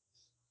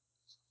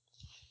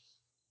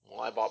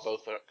 Well, I bought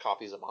both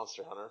copies of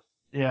Monster Hunter.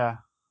 Yeah,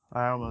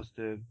 I almost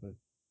did, but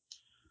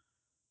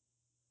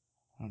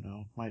I don't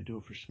know. Might do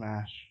it for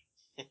Smash.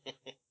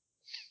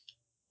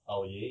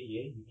 Oh, yeah,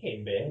 you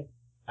came back.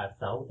 I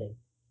saw that.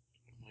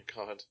 Oh my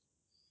god.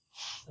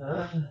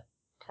 Uh.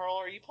 Carl,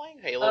 are you playing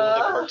Halo with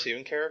a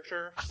cartoon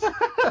character?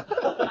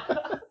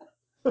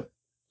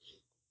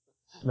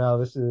 No,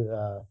 this is,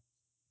 I'm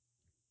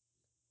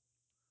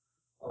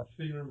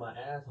feeling my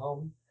ass,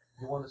 homie.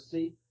 You want to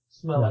see?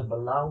 Smell like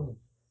bologna.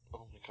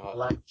 Oh my god.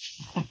 Like,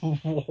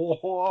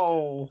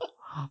 Whoa!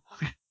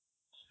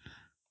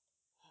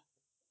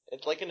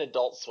 It's like an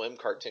Adult Swim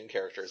cartoon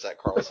character is at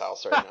Carl's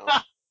house right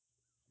now.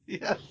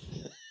 Yes.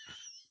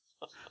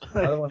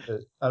 I don't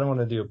want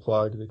to do a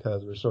plug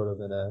because we're sort of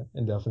in an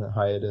indefinite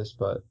hiatus,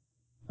 but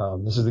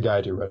this is the guy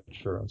I do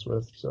retro runs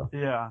with, so.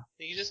 Yeah.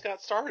 You just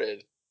got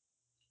started.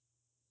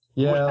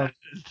 Yeah.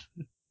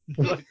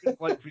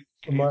 like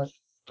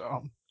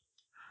dumb.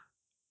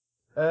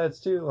 It's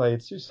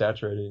too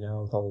saturated,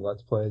 with all the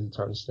Let's Plays. It's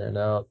hard to stand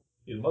out.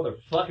 you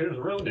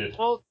motherfuckers ruined it.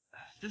 Well,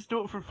 just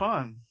do it for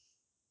fun.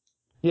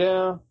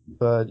 Yeah,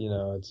 but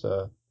it's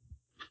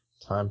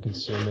time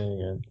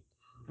consuming and.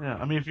 Yeah,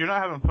 I mean, if you're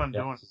not having fun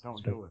Yeah. doing it,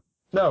 don't do it.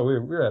 No,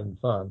 we're having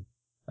fun.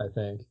 I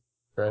think,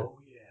 right? Oh,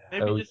 yeah.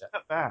 Maybe Oh, just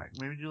cut back.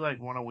 Maybe do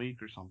like one a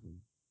week or something.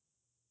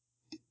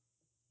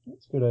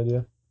 That's a good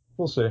idea.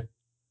 We'll see.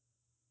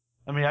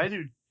 I mean, I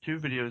do 2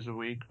 videos a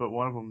week, but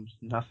one of them's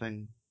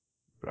nothing.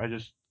 I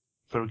just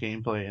throw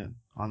gameplay in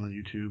on the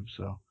YouTube,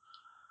 so.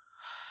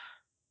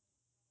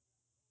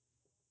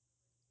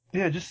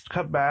 Yeah, just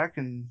cut back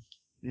and,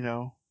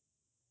 you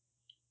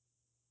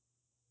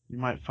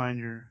might find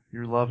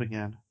your love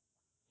again.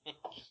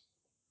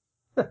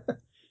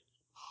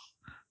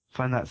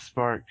 Find that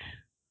spark.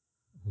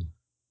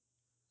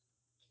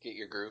 Get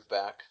your groove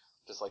back,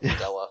 just like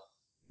Stella.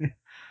 Hey,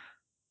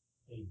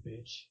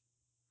 bitch.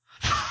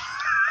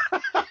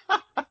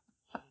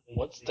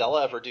 What'd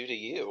Stella ever do to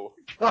you?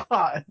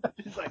 God,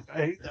 he's like, I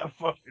hate that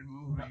fucking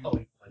movie. Oh,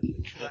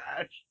 Like,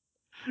 trash.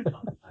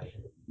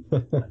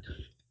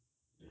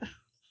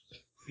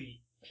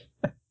 Feet.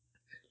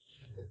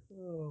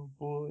 Oh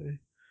boy.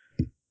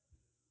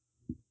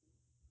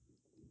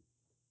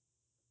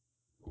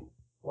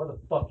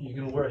 fuck are you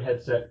gonna wear a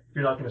headset if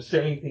you're not gonna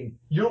say anything?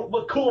 You don't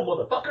look cool,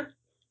 motherfucker!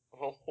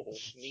 Oh,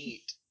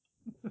 neat.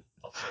 I'm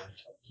sorry,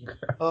 Chucky.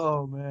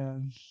 Oh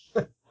man.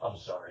 I'm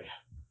sorry.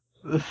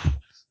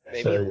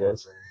 Maybe Sorry,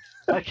 guys.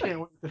 I can't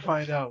wait to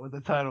find out what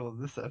the title of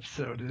this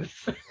episode is.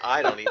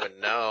 I don't even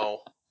know.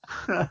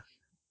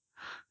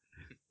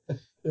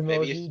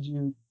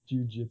 Emoji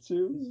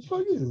Jujitsu? What the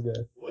fuck is this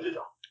guy?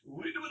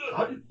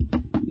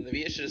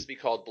 Maybe it should just be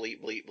called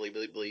Bleep Bleep Bleep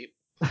Bleep Bleep.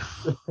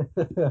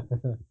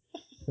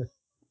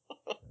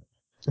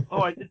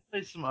 Oh, I did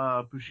play some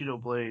Bushido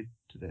Blade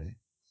today.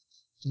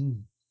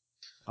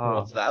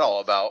 What's that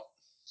all about?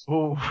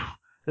 Oh,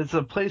 it's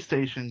a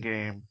PlayStation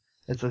game.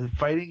 It's a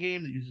fighting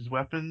game that uses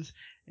weapons,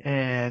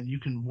 and you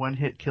can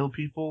one-hit kill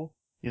people,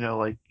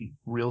 like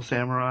real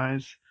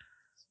samurais.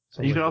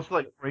 You can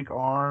also break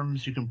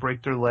arms, you can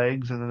break their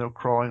legs, and then they're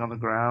crawling on the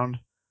ground,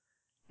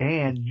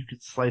 and you can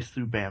slice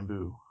through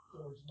bamboo.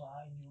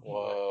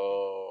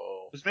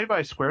 Whoa. It was made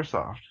by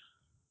Squaresoft.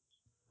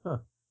 Huh.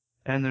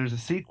 And there's a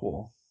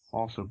sequel,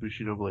 also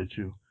Bushido Blade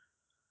 2.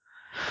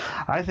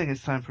 I think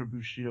it's time for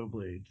Bushido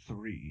Blade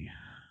 3.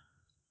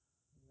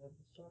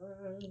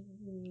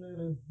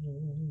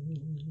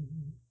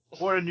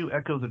 Or a new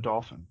Echo the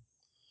Dolphin.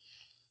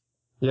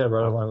 Yeah,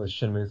 right along with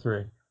Shenmue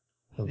 3.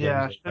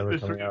 Yeah, Those games that were Shenmue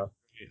 3. coming out.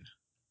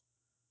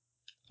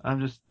 I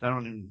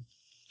don't even...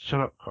 Shut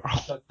up,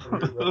 Carl.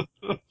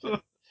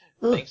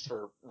 Thanks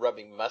for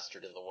rubbing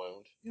mustard in the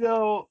wound.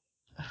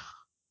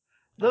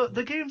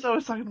 The games I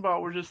was talking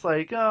about were just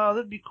like, oh,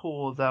 that'd be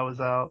cool if that was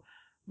out.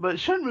 But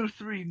Shenmue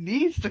 3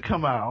 needs to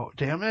come out,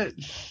 damn it.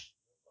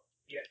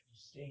 Yeah, you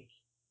stink.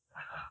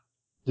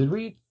 Did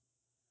we...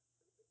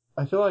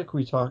 I feel like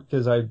we talked,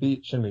 because I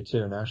beat Shenmue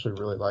 2 and actually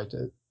really liked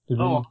it. Did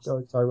we talk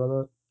about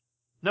that?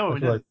 No, we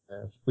feel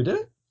didn't. We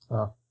did?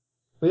 Oh.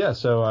 But yeah,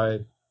 so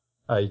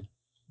I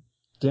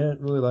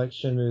didn't really like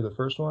Shenmue the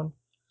first one.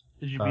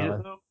 Did you beat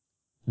it, though?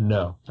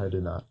 No, I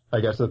did not.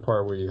 I got to the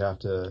part where you have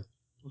to...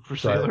 Look for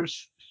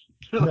sailors?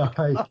 You're No,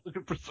 I'm not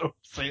looking for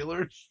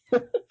sailors.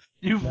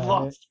 You've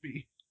lost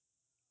me.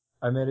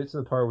 I made it to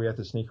the part where you have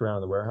to sneak around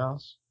in the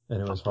warehouse,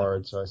 and it was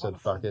hard, so I said,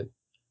 fuck it.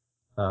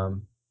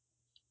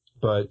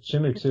 But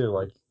Shenmue 2,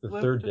 like,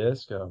 the third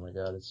disc, oh my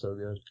god, it's so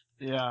good.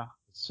 Yeah.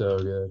 It's so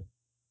good.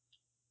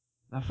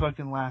 That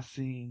fucking last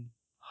scene.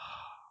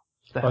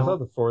 I thought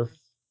the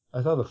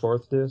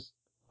fourth disc.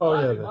 Oh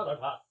yeah,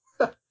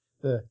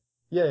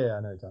 yeah,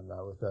 I know what you're talking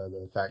about with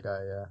the fat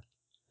guy. Yeah.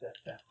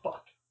 That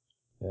fuck.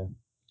 Yeah,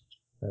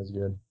 that was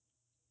good.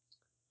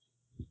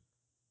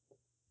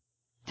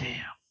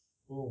 Damn.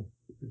 Boom.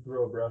 Good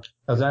throw, bro.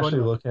 I was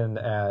actually looking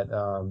at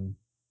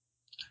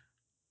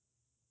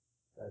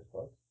Guys,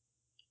 butts.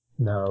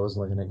 No, I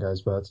wasn't looking at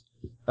guys' butts.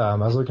 I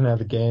was looking at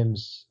the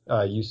games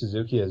Yu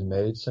Suzuki has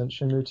made since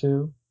Shenmue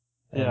 2.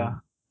 Yeah.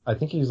 I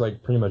think he's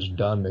like pretty much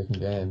done making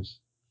games.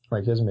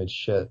 Like he hasn't made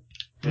shit.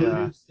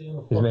 Yeah. He's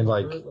made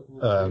like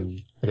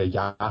a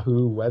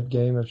Yahoo web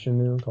game of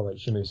Shenmue called like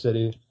Shenmue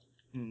City,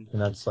 and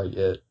that's like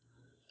it.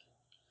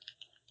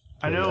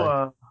 I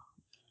know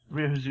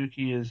Ryo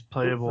Hazuki is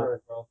playable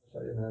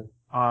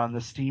on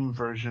the Steam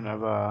version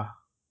of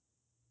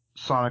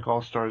Sonic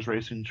All-Stars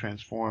Racing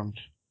Transformed.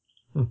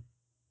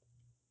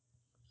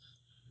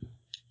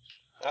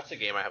 That's a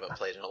game I haven't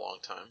played in a long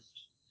time.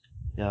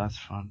 Yeah, that's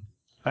fun.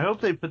 I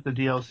hope they put the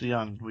DLC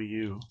on Wii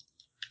U.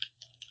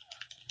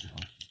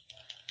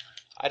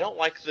 I don't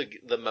like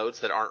the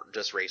modes that aren't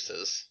just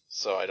races,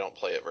 so I don't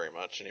play it very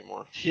much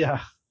anymore. Yeah.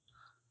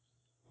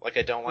 Like,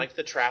 I don't like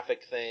the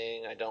traffic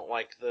thing, I don't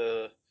like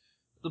the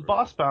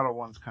boss battle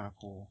one's kind of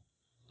cool.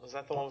 Was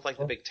that the one with, like,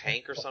 the big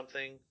tank or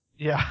something?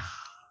 Yeah.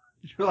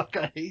 You're like,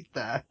 I hate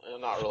that.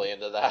 I'm not really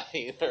into that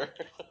either.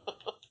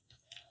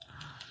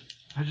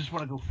 I just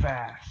want to go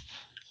fast.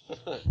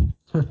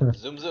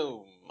 Zoom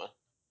zoom.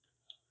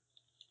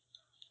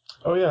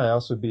 Oh yeah, I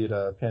also beat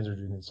Panzer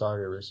Dragoon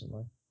Saga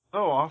recently.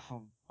 Oh,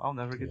 awesome. I'll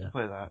never get to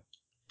play that.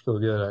 Feel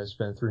good. I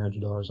spent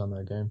 $300 on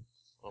that game.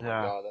 Oh my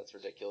god, that's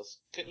ridiculous.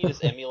 Couldn't you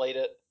just emulate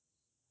it?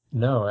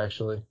 No,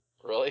 actually.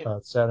 Really?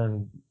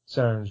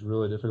 Saturn's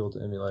really difficult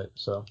to emulate,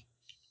 so.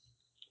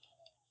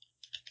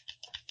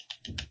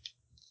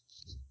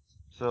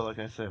 So, like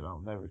I said,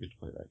 I'll never get to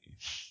play that game.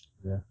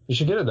 Yeah. You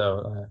should get it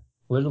though.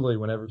 Literally,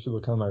 whenever people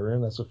come in my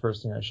room, that's the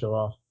first thing I show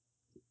off.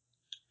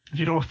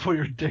 You don't pull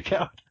your dick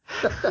out?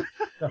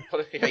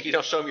 You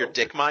don't show them your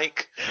dick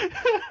mic?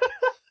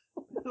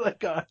 Like,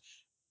 guys,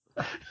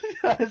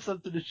 I have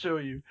something to show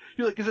you.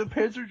 You're like, is it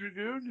Panzer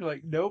Dragoon? You're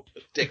like, nope.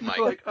 Dick mic.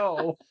 You're like,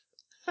 oh.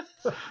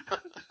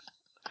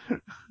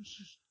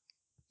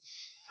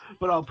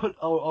 But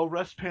I'll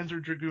rest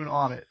Panzer Dragoon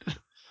on it.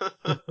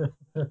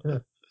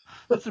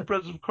 That's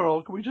impressive,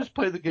 Carl. Can we just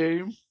play the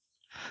game?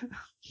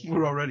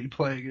 We're already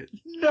playing it.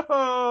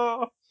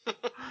 No!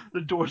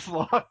 The door's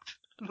locked.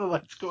 The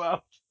lights go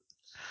out.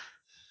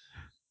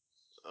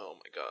 Oh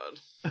my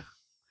god.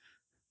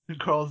 And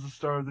Carl's the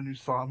star of the new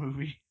Saw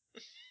movie.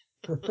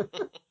 Adrian,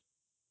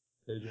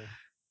 can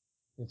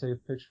you take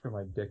a picture of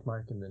my dick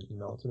mic and then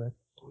email it to me?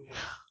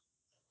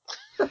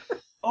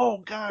 Oh,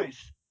 guys.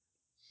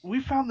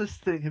 We found this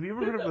thing. Have you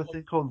ever heard of a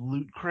thing called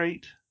Loot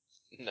Crate?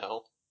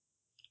 No.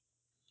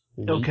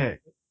 Okay.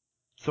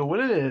 So what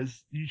it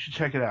is, you should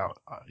check it out.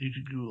 You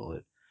should Google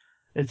it.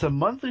 It's a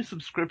monthly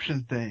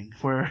subscription thing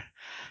where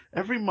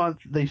every month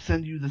they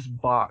send you this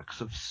box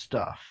of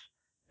stuff,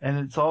 and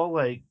it's all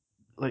like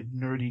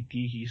nerdy,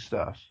 geeky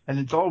stuff, and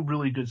it's all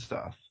really good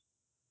stuff.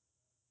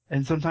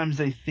 And sometimes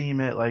they theme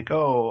it like,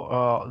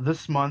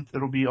 this month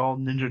it'll be all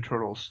Ninja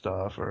Turtle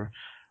stuff,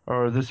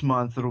 or this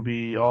month it'll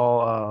be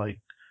all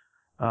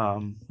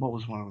what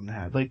was one of them that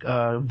had like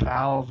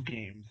Valve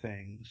game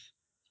things.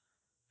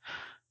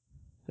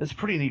 It's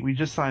pretty neat. We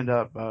just signed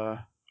up.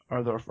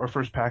 Our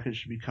first package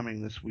should be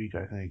coming this week,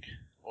 I think.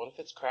 What if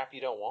it's crap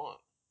you don't want?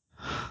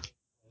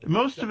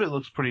 Most of it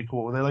looks pretty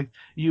cool. They like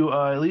you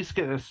at least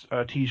get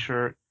a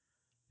T-shirt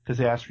because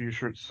they ask for your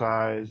shirt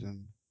size,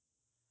 and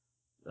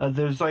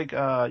there's like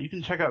you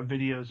can check out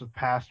videos of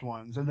past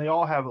ones, and they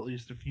all have at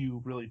least a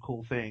few really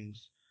cool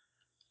things.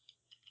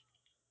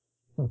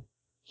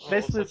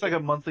 Basically, it's like a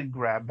monthly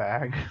grab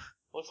bag.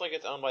 Looks like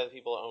it's owned by the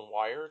people that own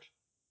Wired.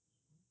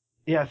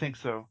 Yeah, I think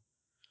so.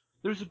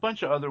 There's a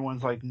bunch of other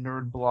ones like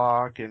Nerd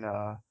Block, and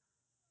there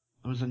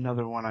was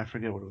another one, I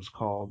forget what it was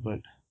called,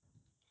 but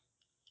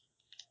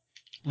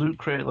Loot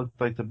Crate looked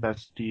like the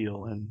best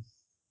deal, and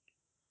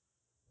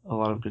a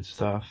lot of good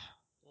stuff.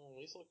 Oh,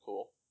 these look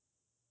cool.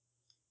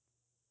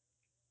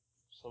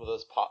 Some of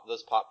those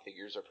pop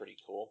figures are pretty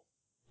cool.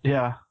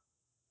 Yeah.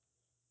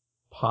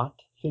 Pot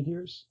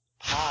figures?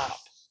 Pop.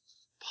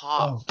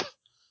 Oh.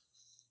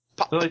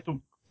 They're like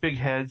the big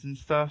heads and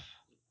stuff.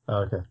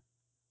 Oh, okay.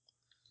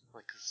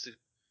 Like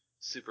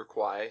super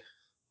kawaii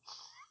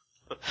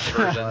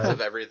versions of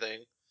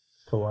everything.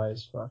 Kawaii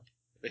as fuck.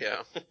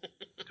 Yeah.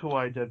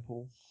 Kawaii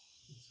Deadpool.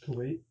 It's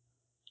Kuwait?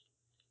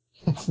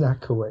 It's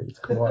not Kuwait, it's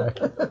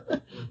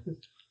Kawaii.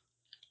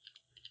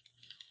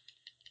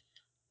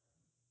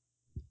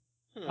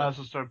 I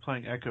also started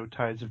playing Echo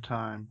Tides of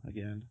Time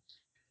again.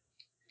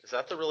 Is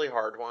that the really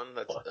hard one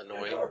that's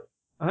annoying?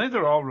 I think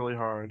they're all really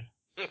hard.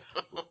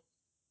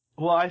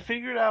 Well, I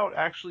figured out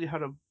actually how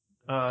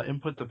to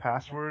input the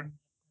password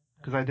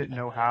because I didn't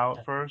know how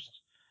at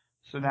first.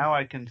 So now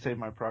I can save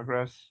my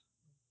progress.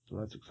 So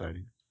that's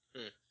exciting.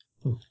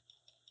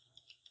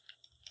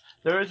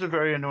 There is a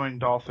very annoying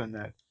dolphin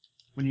that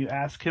when you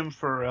ask him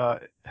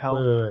for help...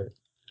 Wait.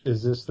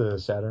 Is this the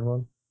Saturn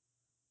one?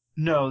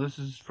 No, this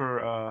is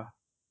for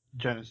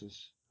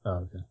Genesis.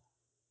 Oh, okay.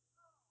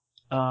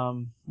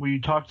 Where you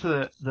talk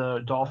to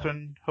the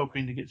dolphin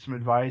hoping to get some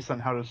advice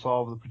on how to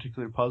solve the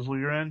particular puzzle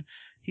you're in,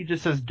 he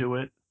just says, do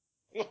it.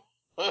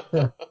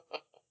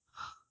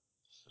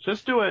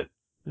 Just do it.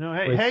 You know,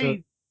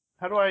 hey,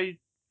 how do I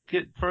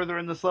get further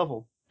in this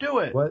level? Do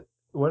it!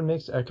 What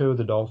makes Echo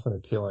the Dolphin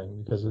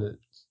appealing? Because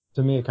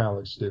to me it kind of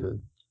looks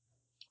stupid.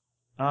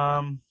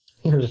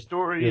 The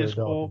story is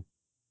cool.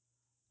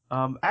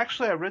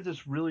 Actually, I read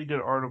this really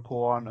good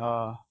article on,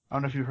 I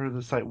don't know if you've heard of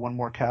the site One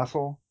More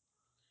Castle.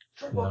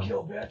 Triple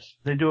kill, bitch.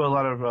 They do a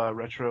lot of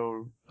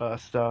retro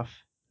stuff.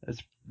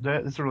 It's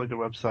a really good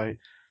website.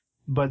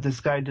 But this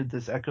guy did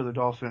this Echo the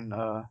Dolphin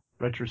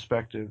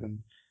retrospective, and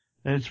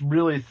it's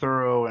really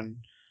thorough and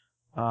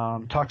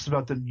talks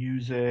about the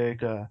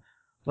music.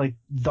 Like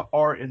the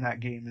art in that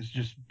game is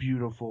just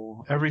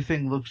beautiful.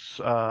 Everything looks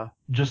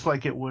just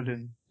like it would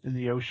in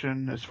the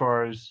ocean as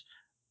far as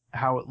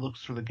how it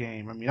looks for the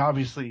game. I mean,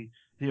 obviously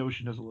the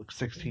ocean doesn't look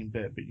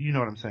 16-bit, but you know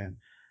what I'm saying.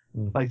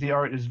 Like the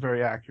art is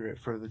very accurate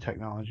for the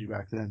technology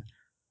back then.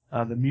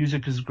 The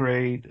music is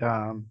great.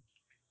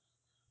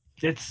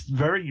 It's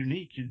very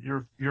unique.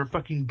 You're a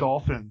fucking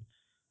dolphin.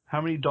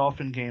 How many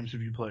dolphin games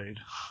have you played?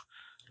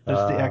 There's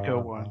the Echo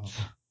ones.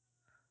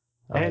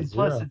 And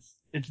plus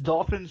it's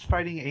dolphins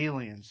fighting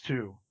aliens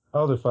too.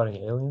 Oh, they're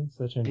fighting aliens?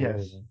 That changes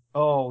everything.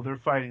 Oh, they're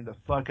fighting the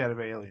fuck out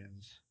of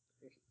aliens.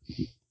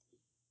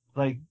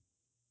 Like,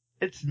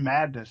 it's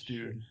madness,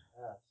 dude.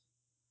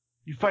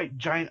 You fight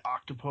giant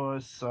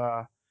octopus,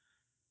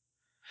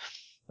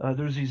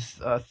 there's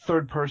these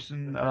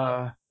third-person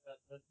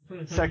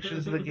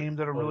sections of the game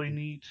that are really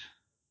neat.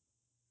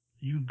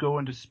 You go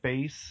into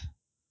space.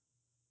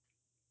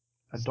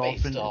 A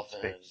dolphin in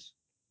space.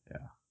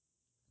 Yeah.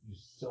 You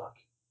suck.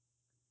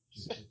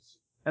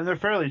 And they're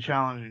fairly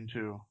challenging,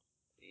 too.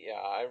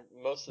 Yeah,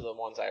 most of the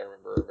ones I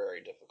remember are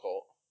very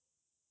difficult.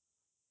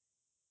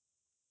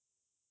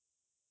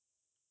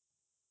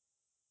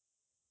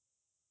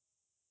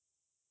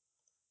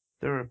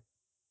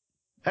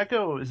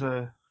 Echo is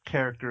a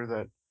character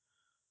that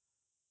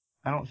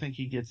I don't think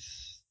he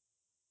gets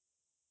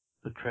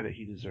the credit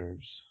he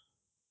deserves.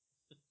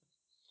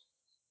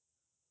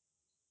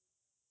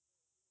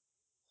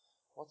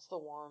 What's the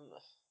one?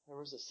 There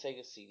was a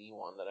Sega CD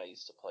one that I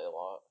used to play a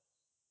lot.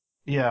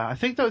 Yeah, I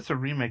think that's a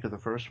remake of the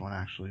first one,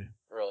 actually.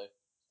 Really?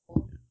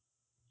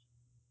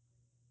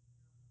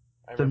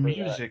 The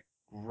music,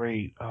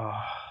 great.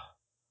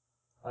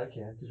 I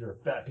can't, because you're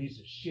a fat piece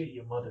of shit,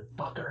 you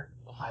motherfucker.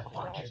 I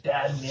fucked your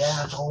dad in the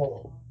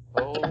asshole.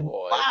 Oh,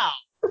 boy. Wow!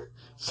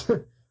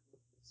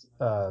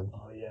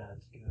 Oh, yeah,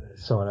 it's good.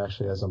 Someone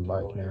actually has a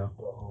mic now.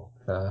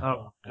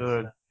 Oh,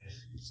 good.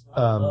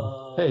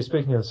 Hey,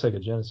 speaking of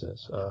Sega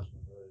Genesis,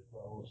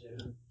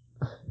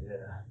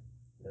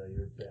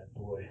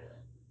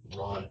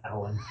 Ron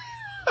Allen.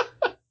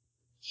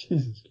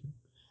 Jesus.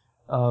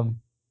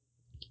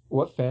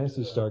 What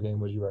Phantasy Star game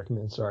would you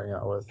recommend starting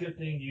out with? Good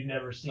thing you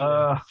never seen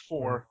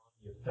 4.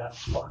 You fat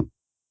fuck.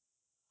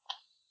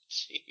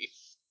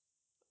 Jeez.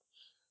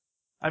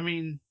 I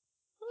mean,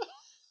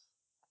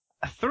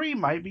 3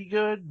 might be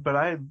good, but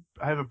I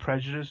have a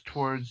prejudice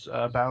towards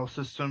battle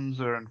systems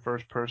that are in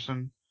first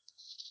person.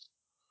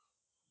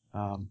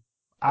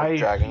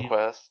 Dragon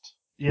Quest.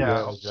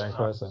 Yeah, Dragon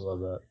Quest. I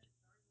love that.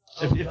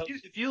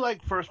 If you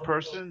like first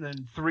person,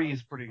 then 3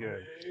 is pretty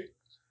good.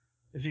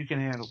 If you can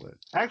handle it.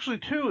 Actually,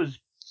 2 is.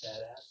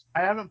 Badass.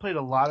 I haven't played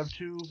a lot of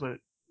 2, but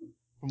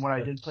from what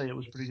I did play, it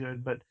was pretty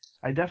good. But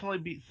I definitely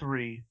beat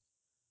 3.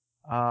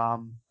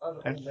 And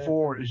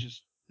 4 is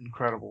just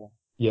incredible.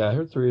 Yeah, I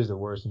heard 3 is the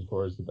worst and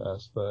 4 is the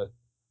best, but.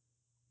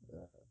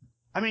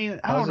 I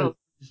mean, I don't know if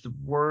it's the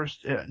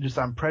worst.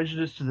 I'm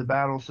prejudiced to the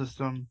battle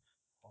system.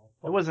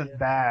 It wasn't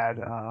bad.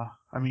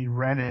 I mean,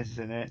 Ren is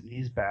in it, and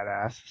he's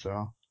badass,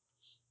 so.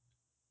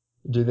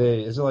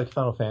 Is it like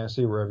Final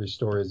Fantasy where every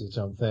story is its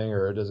own thing,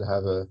 or does it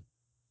have a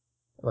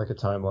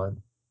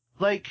timeline?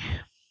 Like,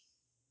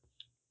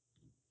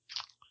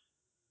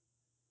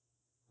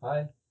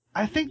 Hi.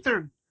 I think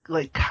they're,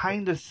 like,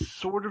 kinda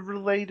sort of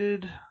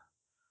related.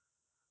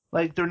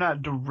 Like, they're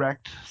not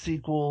direct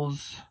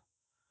sequels.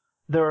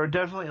 There are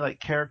definitely, like,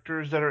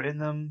 characters that are in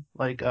them.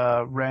 Like,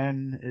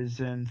 Ren is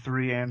in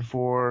 3 and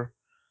 4.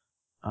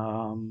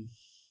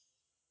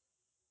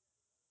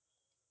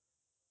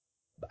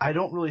 I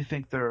don't really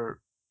think they're,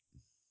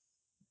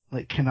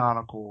 like,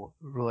 canonical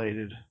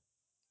related.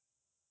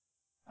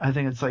 I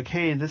think it's like,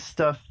 hey, this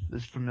stuff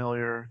is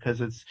familiar,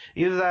 because it's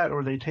either that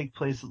or they take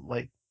place,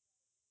 like,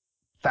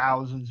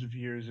 thousands of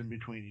years in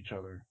between each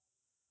other.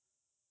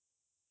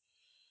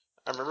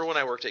 I remember when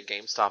I worked at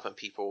GameStop and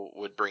people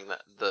would bring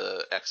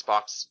the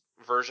Xbox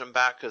version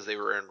back because they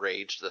were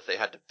enraged that they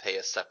had to pay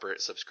a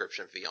separate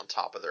subscription fee on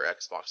top of their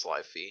Xbox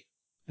Live fee.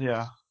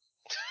 Yeah.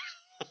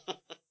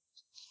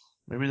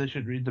 Maybe they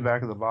should read the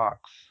back of the box.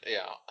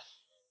 Yeah.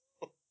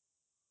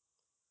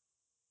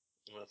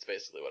 That's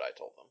basically what I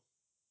told them.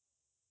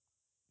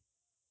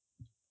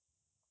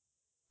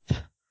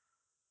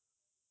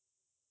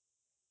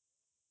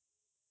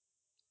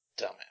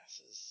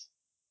 Dumbasses.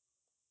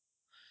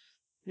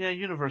 Yeah,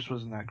 Universe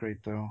wasn't that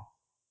great, though.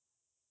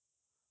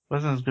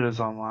 Wasn't as good as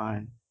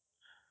online.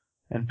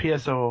 And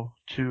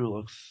PSO2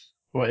 looks,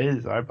 well, it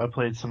is. I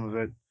played some of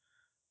it,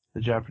 the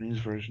Japanese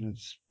version.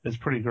 It's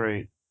pretty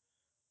great.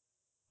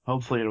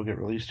 Hopefully it'll get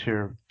released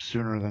here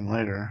sooner than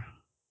later.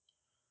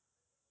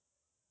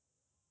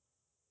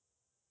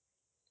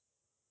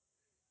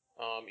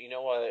 You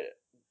know what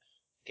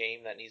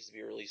game that needs to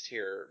be released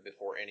here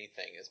before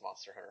anything is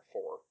Monster Hunter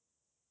 4.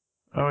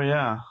 Oh,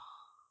 yeah.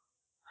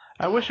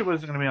 I wish it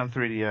was going to be on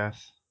 3DS.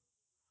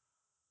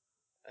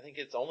 I think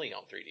it's only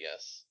on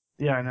 3DS.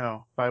 Yeah, I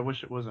know, but I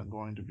wish it wasn't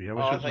going to be. I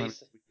wish it was going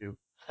to be Wii U.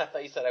 I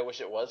thought you said I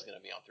wish it was going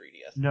to be on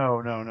 3DS.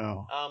 No.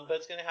 But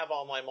it's going to have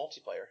online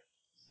multiplayer.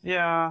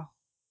 Yeah.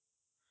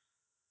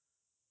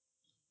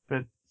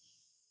 But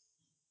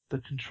the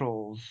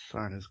controls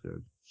aren't as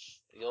good.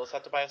 You'll just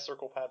have to buy a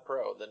Circle Pad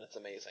Pro, then it's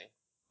amazing.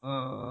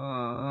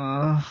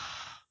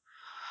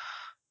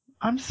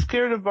 I'm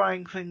scared of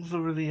buying things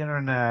over the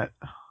internet.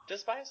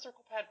 Just buy a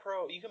Circle Pad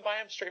Pro. You can buy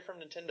them straight from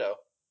Nintendo.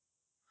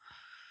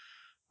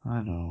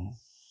 I know.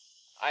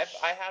 I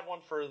had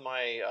one for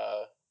my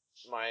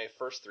my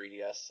first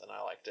 3DS, and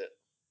I liked it.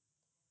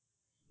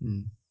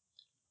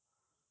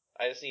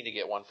 I just need to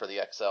get one for the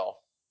XL.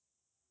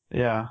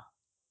 Yeah.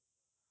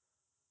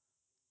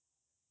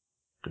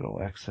 Good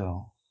old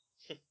XL.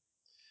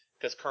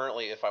 Because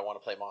currently, if I want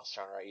to play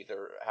Monster Hunter, I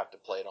either have to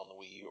play it on the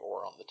Wii U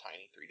or on the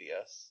tiny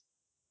 3DS.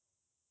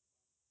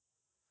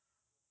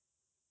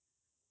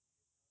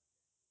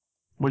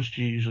 Which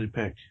do you usually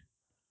pick?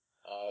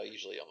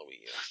 Usually on the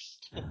Wii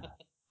U.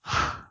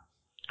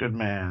 Good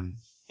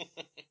man.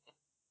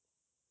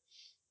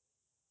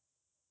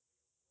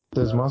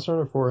 Does Monster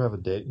Hunter 4 have a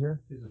date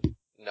here?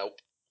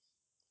 Nope.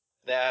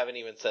 They haven't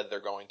even said they're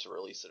going to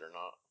release it or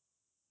not.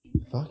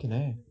 Fucking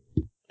A.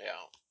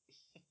 Yeah.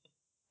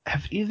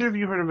 Have either of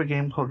you heard of a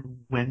game called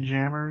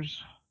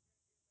Windjammers?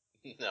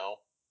 No.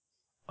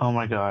 Oh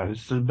my god,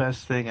 it's the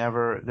best thing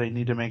ever. They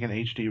need to make an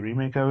HD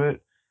remake of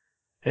it.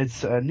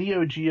 It's a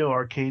Neo Geo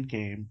arcade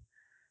game.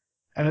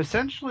 And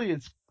essentially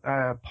it's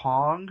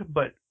Pong,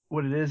 but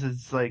what it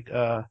is like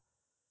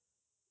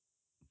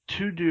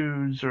two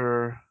dudes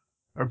are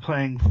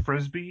playing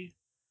frisbee.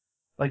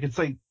 Like it's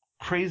like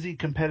crazy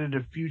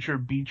competitive future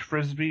beach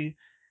frisbee,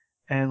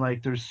 and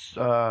like there's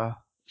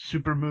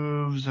super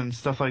moves and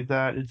stuff like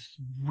that. It's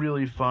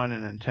really fun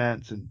and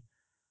intense, and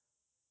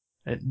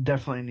it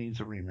definitely needs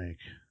a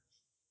remake.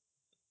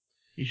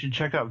 You should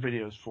check out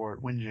videos for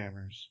it,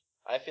 Windjammers.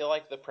 I feel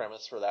like the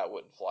premise for that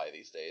wouldn't fly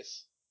these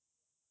days.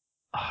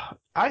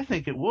 I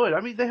think it would. I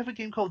mean, they have a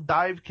game called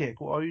Dive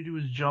Kick, where all you do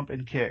is jump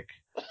and kick.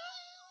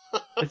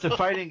 It's a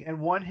fighting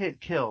and one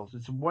hit kills.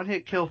 It's a one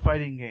hit kill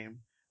fighting game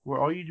where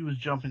all you do is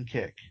jump and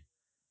kick.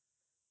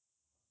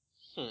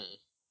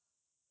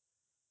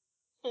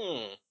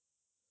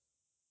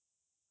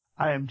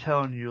 I am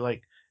telling you,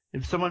 like,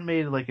 if someone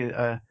made like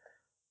an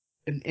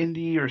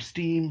indie or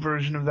Steam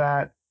version of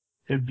that,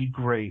 it'd be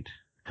great.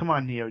 Come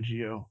on, Neo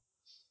Geo.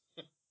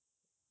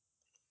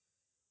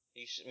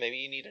 Maybe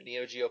you need a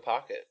Neo Geo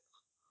Pocket.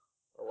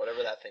 Or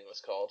whatever that thing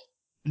was called.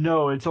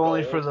 No, it's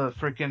only for Gold? the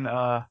frickin'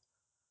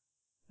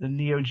 the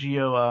Neo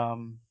Geo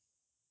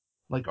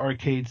like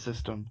arcade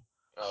system.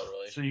 Oh,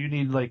 really? So you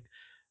need like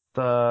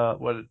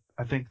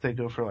I think they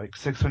go for like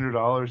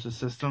 $600 a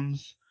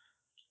systems,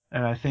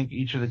 and I think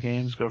each of the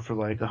games go for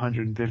like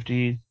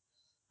 150.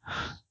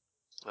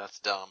 That's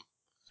dumb.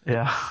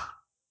 Yeah.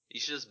 You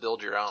should just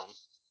build your own.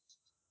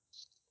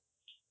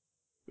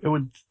 It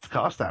would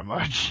cost that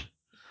much.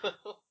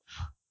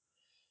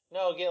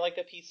 No, get like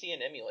a PC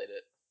and emulate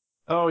it.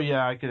 Oh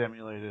yeah, I could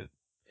emulate it.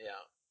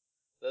 Yeah.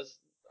 Those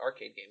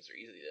arcade games are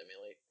easy to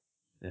emulate.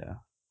 Yeah.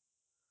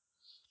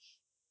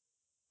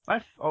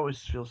 I always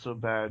feel so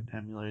bad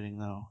emulating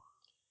though.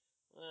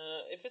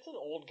 If it's an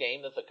old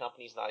game that the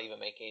company's not even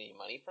making any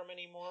money from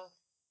anymore.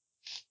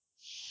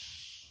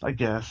 I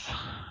guess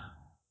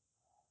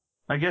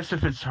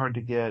if it's hard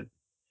to get.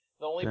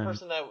 The only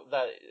person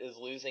that is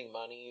losing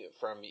money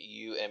from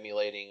you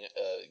emulating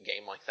a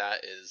game like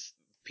that is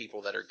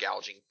people that are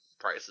gouging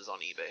prices on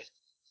eBay.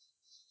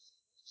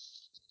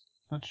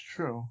 That's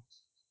true.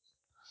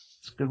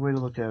 It's a good way to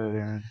look at it,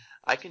 Aaron.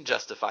 I can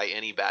justify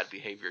any bad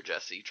behavior,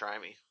 Jesse. Try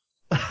me.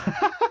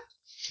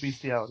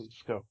 Bestiality,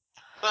 let's go.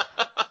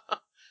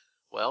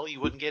 Well, you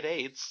wouldn't get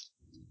AIDS.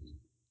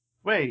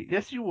 Wait,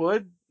 yes you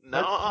would.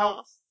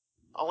 No,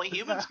 only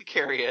humans could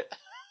carry it.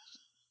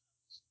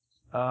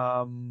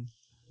 Have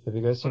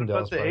you guys seen what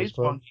Dallas about the Buyers AIDS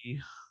Club?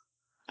 monkey?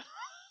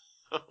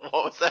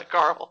 What was that,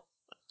 Carl?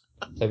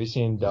 Have you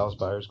seen Dallas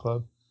Buyers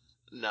Club?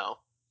 No.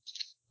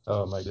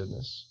 Oh my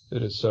goodness,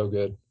 it is so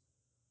good.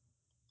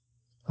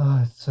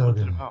 Oh, it's so What's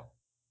good. it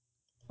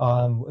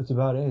about? It's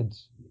about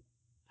AIDS.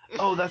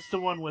 Oh, that's the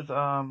one with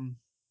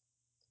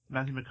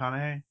Matthew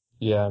McConaughey.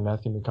 Yeah,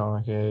 Matthew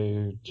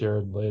McConaughey,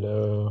 Jared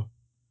Leto,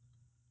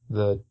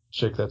 the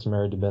chick that's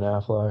married to Ben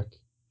Affleck.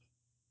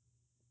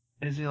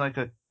 Is he like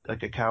a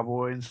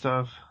cowboy and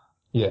stuff?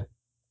 Yeah.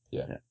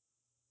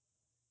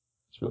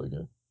 It's really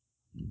good.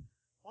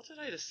 What did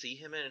I just see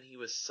him in? And he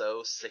was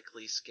so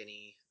sickly,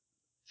 skinny,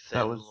 thin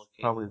That was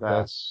looking. probably that.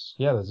 That's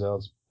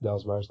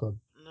Dallas Buyers Club.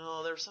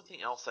 No, there was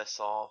something else I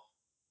saw.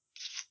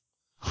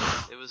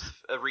 It was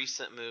a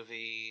recent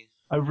movie.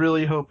 I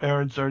really hope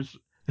Aaron starts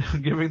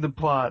giving the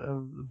plot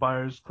of the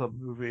Buyers Club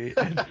movie.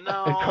 And,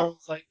 No. and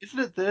Carl's like, isn't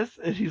it this?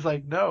 And he's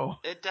like, no.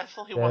 It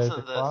definitely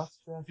wasn't this.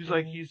 He's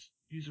like, he's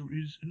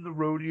in the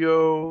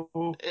rodeo.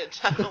 It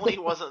definitely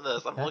wasn't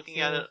this. I'm looking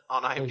at it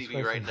on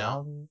IMDb right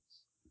now.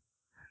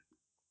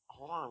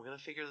 Hold on, I'm gonna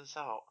figure this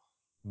out.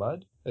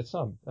 Mud? It's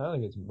not. I don't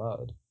think it's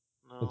Mud.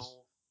 No.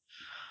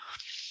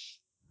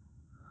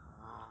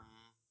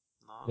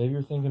 Maybe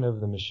you're thinking of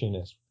The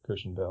Machinist,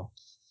 Christian Bale.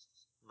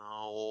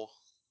 No.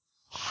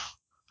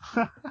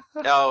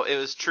 No, it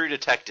was True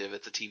Detective.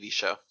 It's a TV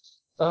show.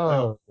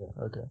 Oh,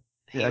 yeah, okay.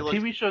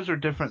 TV shows are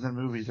different than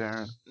movies,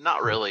 Aaron.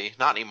 Not really.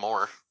 Not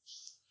anymore.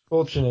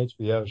 Well, it's an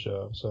HBO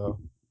show, so.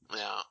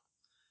 Yeah.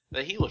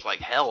 But he looked like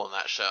hell in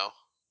that show.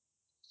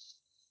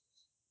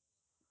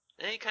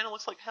 And he kind of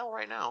looks like hell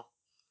right now.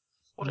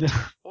 What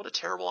a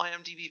terrible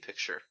IMDb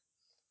picture.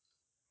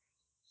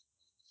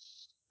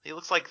 He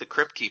looks like the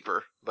Crypt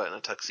Keeper, but in a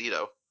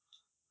tuxedo.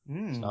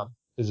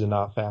 Is it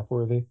not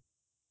fap-worthy?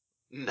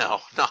 No,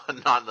 not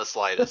in the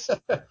slightest.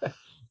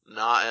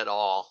 Not at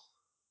all.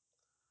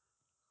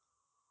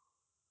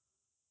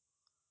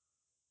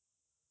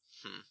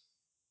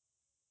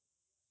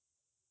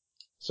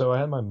 So I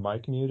had my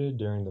mic muted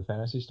during the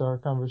Phantasy Star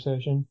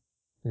conversation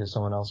because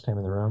someone else came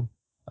in the room.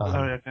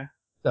 Okay.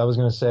 I was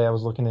going to say I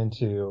was looking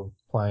into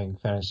playing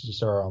Phantasy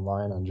Star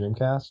Online on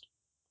Dreamcast.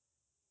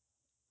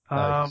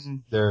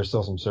 There are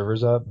still some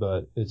servers up,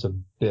 but it's a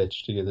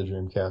bitch to get the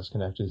Dreamcast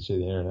connected to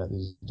the internet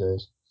these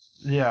days.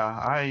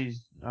 Yeah, you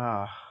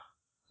have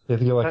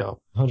to get like a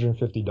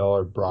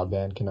 $150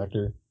 broadband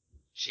connector.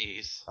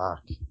 Jeez.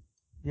 Fuck.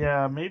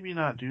 Yeah, maybe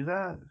not do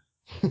that.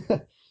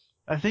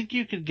 I think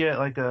you could get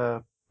like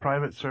a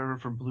private server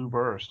for Blue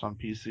Burst on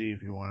PC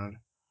if you wanted.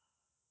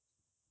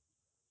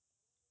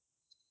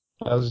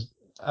 I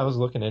was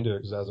looking into it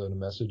because I was going to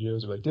message you. I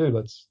was like, dude,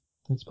 let's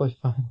play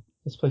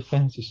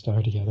Phantasy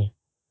Star together.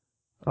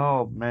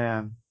 Oh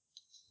man,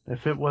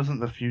 if it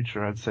wasn't the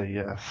future, I'd say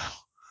yes.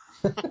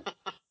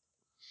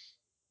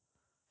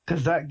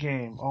 Because that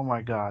game, oh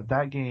my god,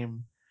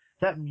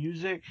 that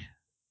music,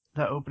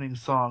 that opening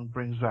song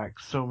brings back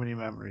so many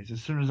memories.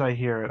 As soon as I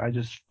hear it, I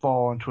just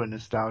fall into a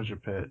nostalgia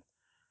pit.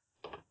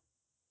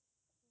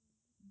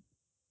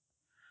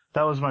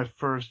 That was my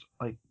first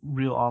like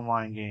real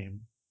online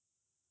game.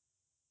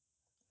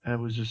 And it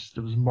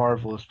was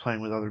marvelous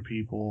playing with other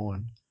people.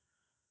 And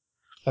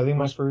I think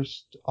my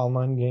first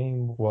online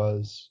game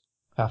was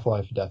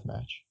Half-Life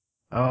Deathmatch.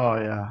 Oh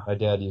yeah. My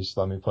dad used to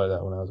let me play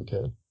that when I was a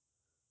kid.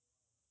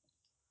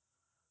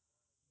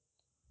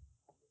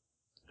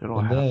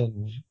 And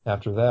then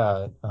after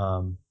that,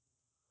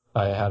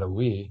 I had a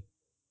Wii,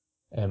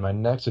 And my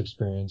next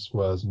experience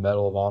was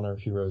Medal of Honor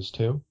Heroes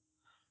 2.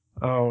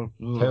 Oh,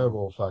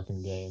 Terrible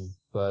fucking game.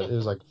 But it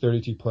was like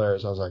 32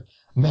 players. I was like,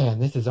 man,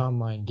 this is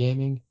online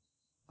gaming.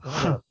 And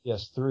I got a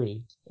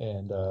PS3,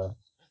 and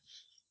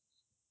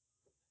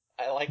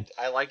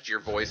I liked your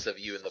voice of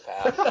you in the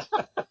past.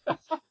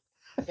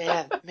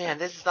 man,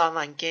 this is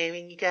online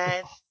gaming, you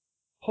guys.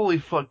 Holy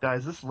fuck,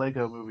 guys! This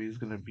Lego movie is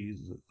gonna be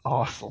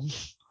awesome.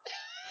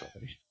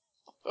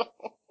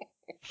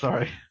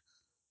 Sorry.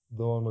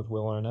 the one with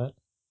Will Arnett.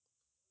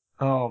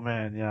 Oh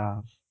man,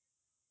 yeah.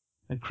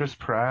 And Chris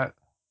Pratt.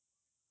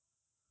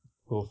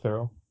 Will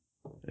Ferrell.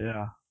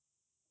 Yeah.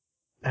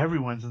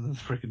 Everyone's in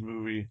this freaking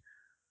movie.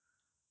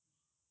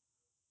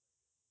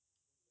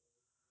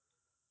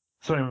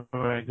 So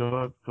anyway,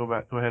 go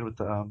ahead with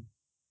the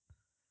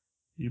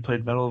you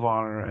played Medal of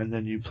Honor, and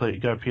then you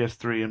got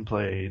PS3 and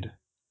played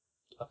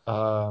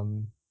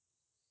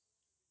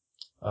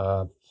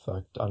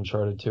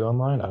Uncharted 2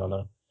 online? I don't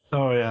know.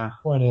 Oh yeah.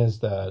 Point is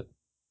that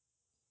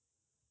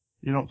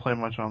You don't play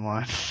much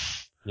online.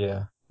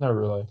 yeah, not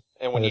really.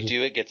 And when you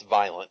do, it gets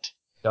violent.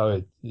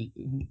 Oh,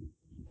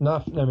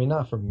 not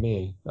for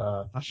me.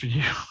 Not for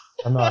you.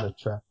 I'm not a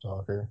trap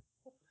talker.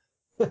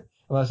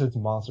 Unless it's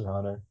Monster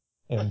Hunter,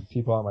 and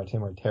people on my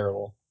team are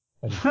terrible.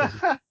 And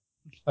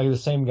like the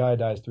same guy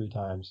dies 3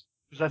 times.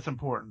 That's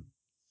important.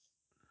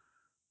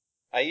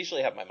 I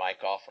usually have my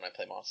mic off when I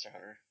play Monster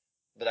Hunter,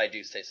 but I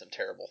do say some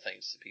terrible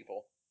things to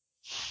people.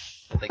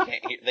 They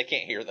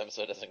can't hear them,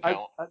 so it doesn't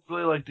count. I'd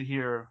really like to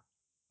hear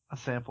a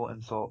sample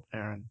insult,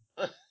 Aaron.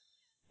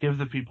 Give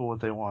the people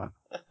what they want.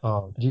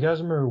 Oh, do you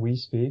guys remember We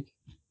Speak?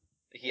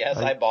 Yes,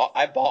 I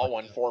bought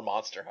one for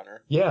Monster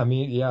Hunter. Yeah,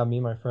 me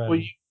and my friend. Well,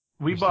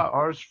 we bought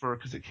ours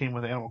because it came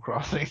with Animal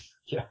Crossing.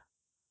 Yeah,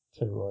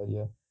 terrible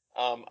idea.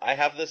 I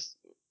have this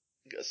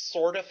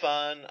sort of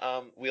fun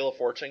Wheel of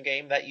Fortune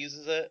game that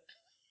uses it.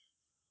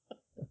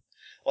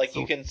 Like,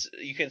 so,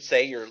 you can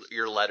say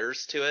your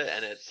letters to it,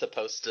 and it's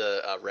supposed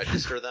to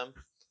register them.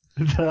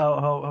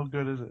 How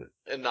good is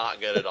it? Not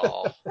good at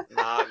all.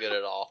 Not good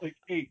at all. Like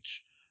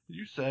H.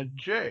 You said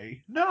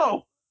J.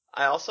 No!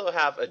 I also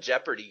have a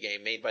Jeopardy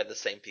game made by the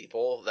same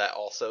people that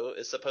also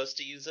is supposed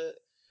to use it.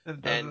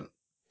 And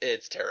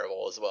it's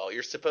terrible as well.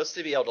 You're supposed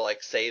to be able to,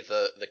 like, say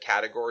the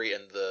category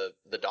and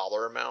the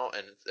dollar amount,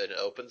 and it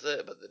opens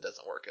it, but it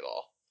doesn't work at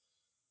all.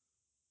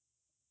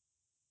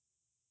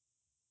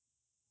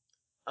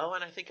 Oh,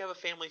 and I think I have a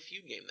Family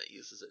Feud game that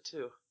uses it,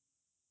 too.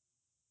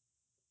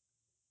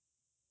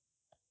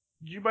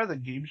 Did you buy the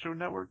Game Show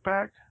Network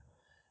pack?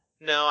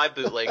 No, I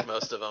bootlegged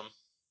most of them.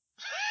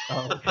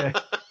 Oh, okay.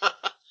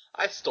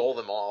 I stole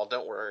them all,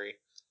 don't worry.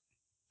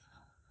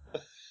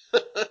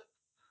 It'd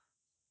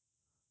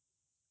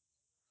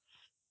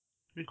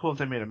be cool if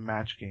they made a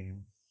match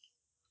game.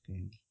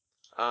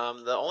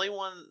 The only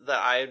one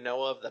that I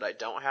know of that I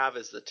don't have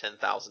is the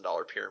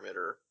 $10,000 pyramid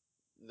or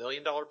 $1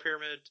 million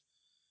pyramid.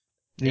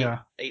 Yeah.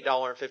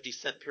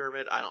 $8.50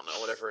 pyramid. I don't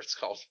know, whatever it's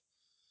called.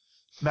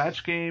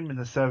 Match game in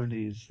the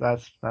 70s.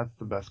 That's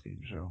the best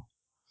game show.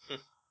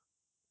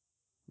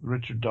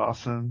 Richard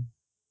Dawson.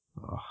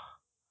 Ugh.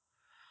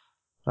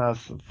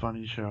 That's a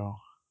funny show.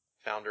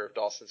 Founder of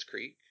Dawson's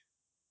Creek?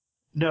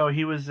 No,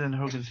 he was in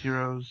Hogan's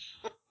Heroes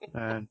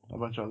and a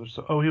bunch of other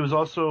stuff. Oh, he was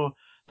also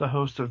the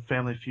host of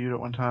Family Feud at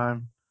one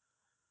time.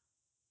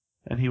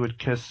 And he would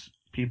kiss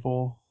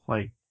people.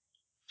 Like,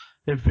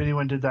 if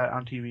anyone did that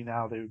on TV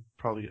now, they would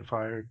probably get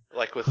fired.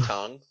 Like with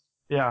tongue?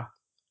 Yeah.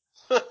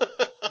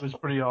 It was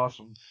pretty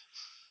awesome.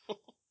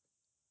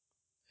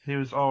 He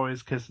was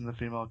always kissing the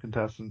female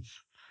contestants.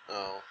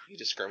 Oh, he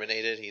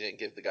discriminated? He didn't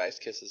give the guys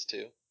kisses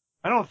too?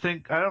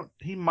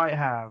 He might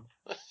have.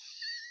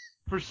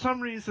 For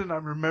some reason,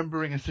 I'm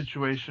remembering a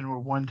situation where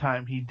one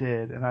time he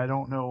did, and I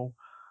don't know.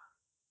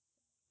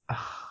 I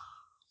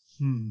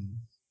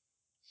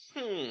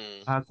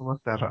have to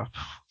look that up.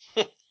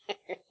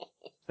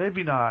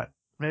 Maybe not.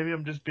 Maybe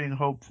I'm just being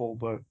hopeful,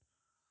 but.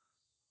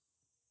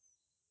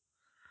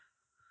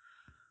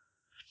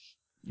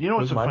 You know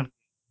what's funny?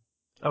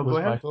 Oh, go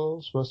ahead. Was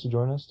Michael supposed to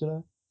join us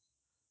today?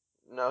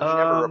 No, he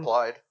never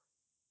replied.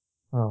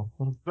 Oh.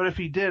 But if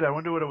he did, I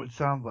wonder what it would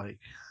sound like.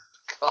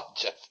 God,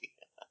 Jesse.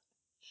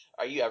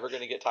 Are you ever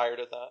going to get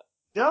tired of that?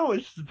 No,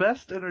 it's the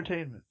best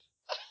entertainment.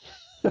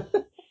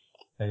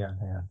 Hang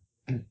on.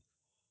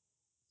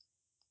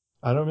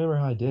 I don't remember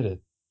how I did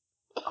it.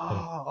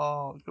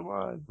 Oh, come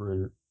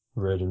on.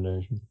 Raider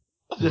Nation.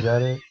 Is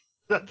that it?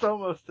 That's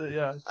almost it,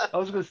 yeah. I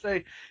was going to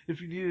say,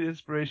 if you needed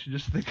inspiration,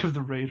 just think of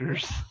the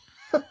Raiders.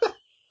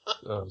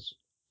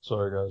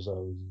 Sorry, guys,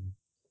 I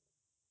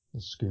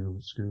was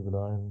scuba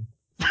diving.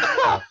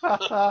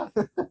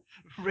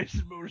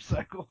 Racing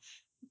motorcycles.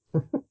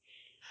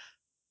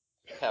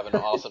 Having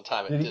an awesome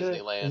time at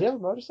Disneyland. Did he have a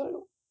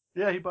motorcycle?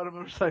 Yeah, he bought a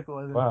motorcycle,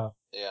 I think. Wow.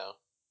 Yeah.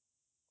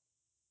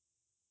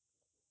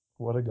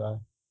 What a guy.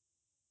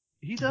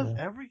 He does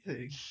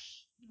everything.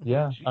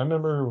 Yeah, I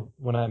remember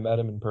when I met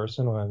him in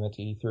person when I went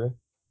to E3.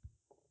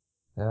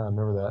 Yeah, I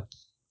remember that.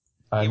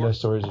 I have no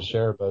stories to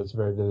share, but it's a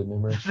very vivid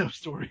memory. No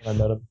stories. I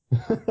met him.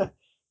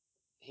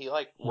 He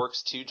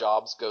works 2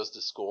 jobs, goes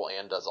to school,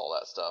 and does all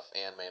that stuff,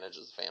 and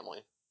manages a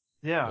family.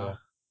 Yeah.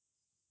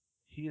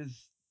 He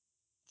is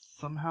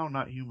somehow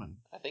not human.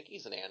 I think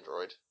he's an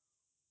android.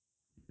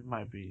 It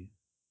might be.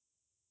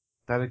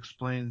 That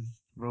explains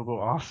Robo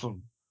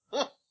Awesome.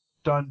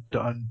 Dun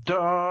dun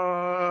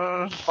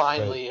dun!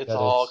 Finally, Right, it's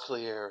all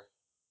clear.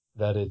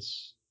 That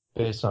it's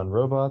based on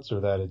robots,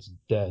 or that it's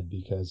dead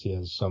because he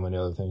has so many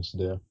other things to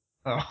do?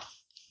 Oh.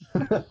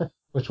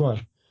 Which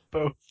one?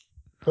 Both.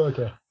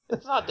 Okay.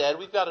 It's not dead.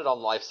 We've got it on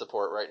life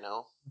support right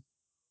now.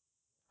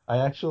 I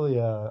actually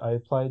I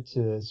applied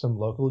to some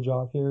local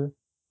job here,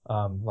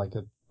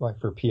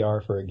 for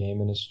PR for a game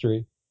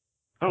industry.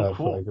 Oh,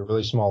 cool. For like a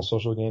really small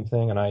social game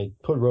thing, and I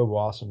put Robo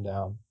Awesome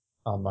down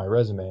on my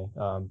resume.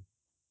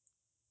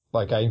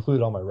 I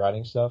included all my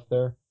writing stuff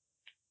there,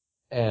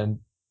 and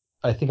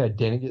I think I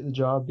didn't get the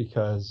job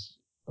because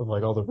of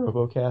all the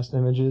RoboCast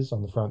images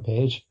on the front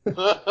page.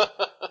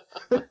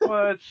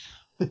 What?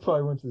 They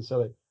probably went to this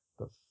other.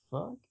 The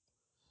fuck?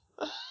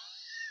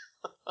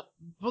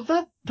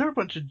 Well, they're a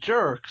bunch of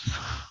jerks.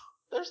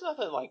 There's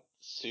nothing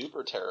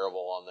super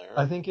terrible on there.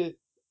 I think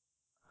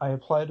I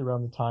applied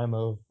around the time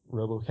of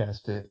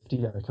RoboCast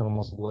 50. I can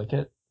almost lick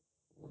it.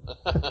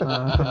 That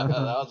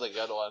was a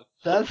good one.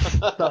 That's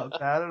not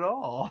bad at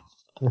all.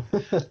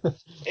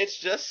 It's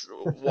just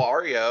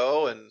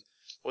Wario and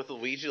with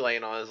Luigi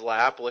laying on his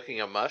lap licking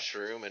a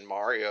mushroom, and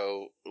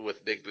Mario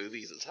with big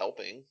boobies is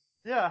helping.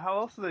 Yeah, how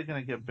else are they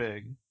gonna get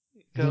big?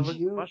 Did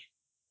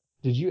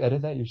you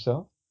edit that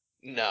yourself?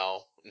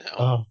 No.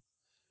 Oh.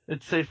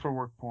 It's safe for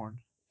work porn.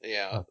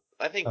 Yeah. Oh.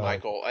 I think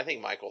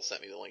Michael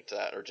sent me the link to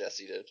that, or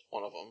Jesse did,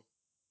 one of them.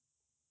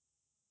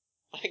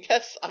 I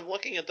guess I'm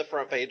looking at the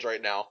front page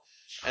right now,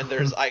 and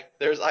there's I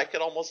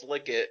could almost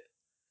lick it.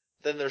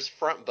 Then there's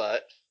front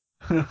butt.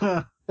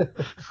 And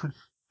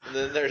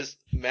then there's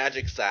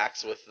magic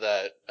sacks with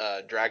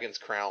that Dragon's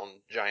Crown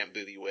giant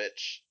booby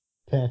witch.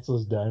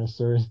 Pantsless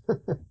dinosaurs.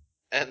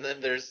 And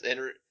then there's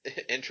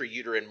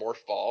intrauterine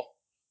morph ball.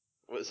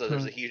 So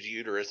there's a huge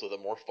uterus with a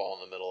morph ball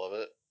in the middle of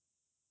it.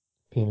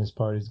 Penis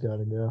party's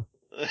gotta go.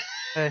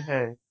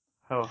 Hey.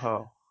 Ho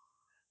ho.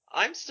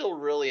 I'm still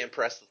really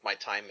impressed with my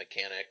Time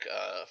Mechanic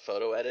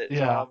photo edit Yeah,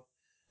 job.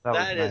 That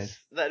was nice.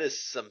 That is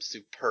some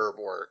superb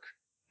work.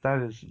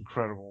 That is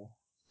incredible.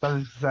 That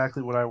is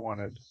exactly what I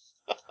wanted.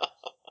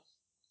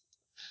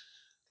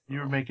 You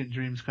were making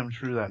dreams come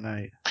true that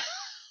night.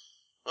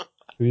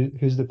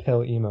 Who's the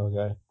pale emo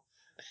guy?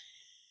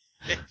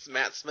 It's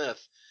Matt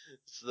Smith.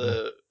 It's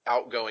the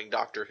outgoing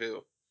Doctor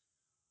Who.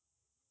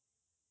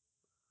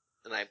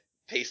 And I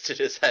pasted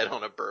his head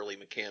on a burly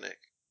mechanic.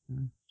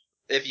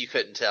 If you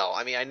couldn't tell.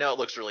 I mean, I know it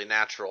looks really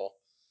natural,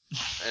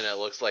 and it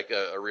looks like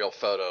a real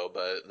photo,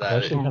 but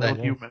that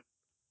human.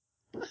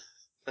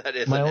 That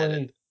is an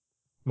edit.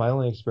 My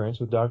only experience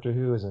with Doctor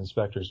Who is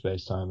Inspector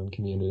Spacetime and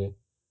Community.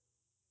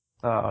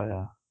 Oh,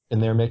 yeah.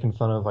 And they're making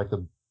fun of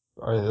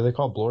are they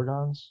called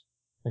Blorgons?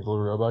 Like little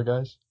robot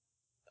guys?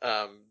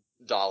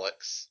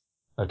 Daleks.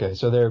 Okay,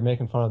 so they're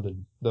making fun of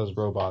those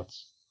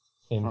robots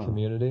in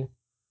Community.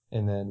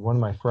 And then one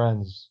of my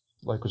friends,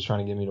 was trying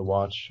to get me to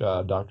watch,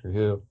 Doctor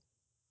Who.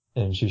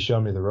 And she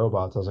showed me the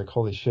robots. I was like,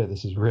 holy shit,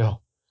 this is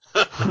real.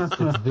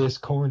 It's this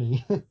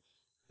corny.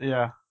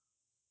 Yeah.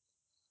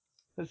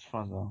 It's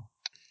fun, though.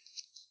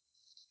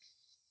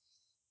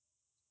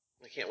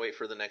 I can't wait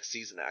for the next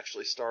season to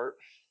actually start.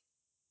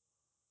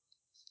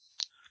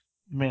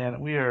 Man,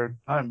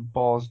 I'm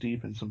balls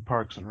deep in some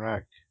Parks and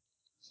Rec.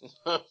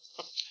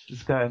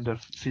 Just got into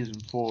season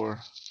 4.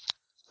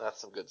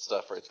 That's some good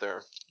stuff right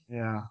there.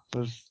 Yeah,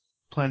 there's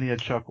plenty of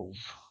chuckles.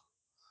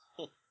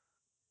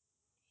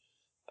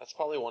 That's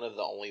probably one of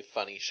the only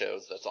funny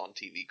shows that's on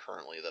TV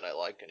currently that I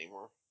like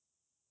anymore.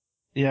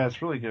 Yeah,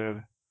 it's really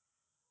good.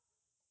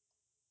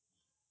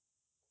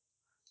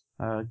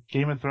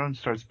 Game of Thrones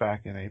starts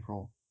back in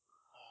April.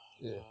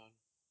 Yeah.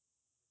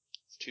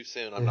 It's too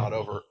soon. I'm not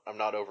over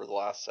the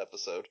last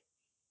episode.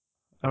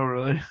 Oh,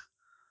 really?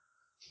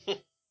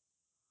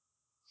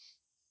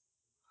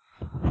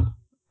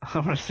 I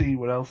want to see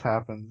what else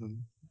happens and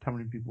how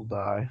many people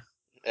die.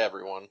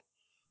 Everyone.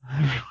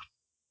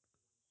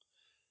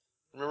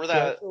 Remember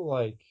that?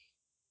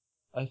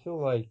 I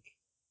feel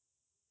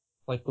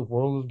like the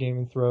world of Game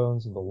of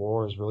Thrones and the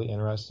lore is really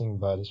interesting,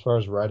 but as far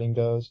as writing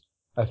goes,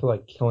 I feel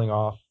like killing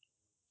off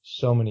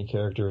so many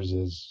characters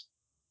is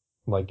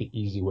the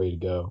easy way to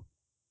go.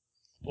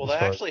 Well,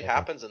 that actually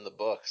happens in the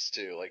books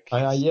too.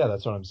 Yeah,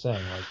 that's what I'm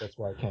saying. That's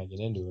why I can't get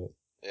into it.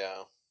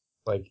 Yeah.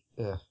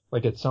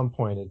 At some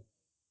point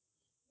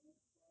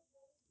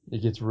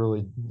it gets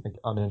really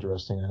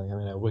uninteresting. I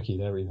mean, I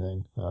wikied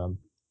everything.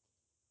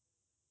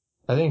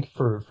 I think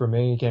for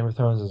me, Game of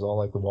Thrones is all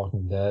like The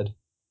Walking Dead.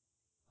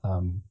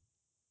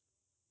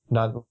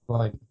 Not the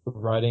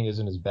writing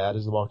isn't as bad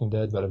as The Walking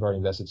Dead, but I've already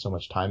invested so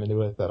much time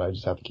into it that I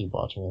just have to keep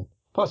watching it.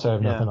 Plus, I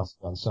have nothing else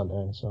on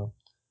Sunday, so.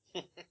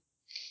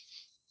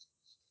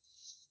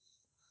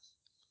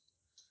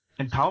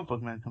 And Comic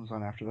Book Man comes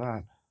on after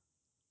that.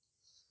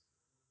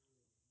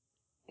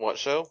 What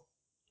show?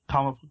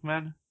 Comic Book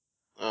Man.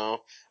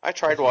 Oh, I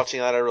tried watching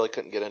that. I really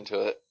couldn't get into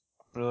it.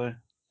 Really?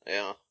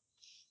 Yeah.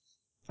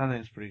 I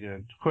think it's pretty good.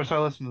 Of course, I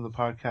listen to the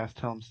podcast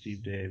Tell 'em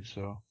Steve Dave,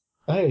 so.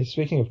 Hey,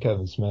 speaking of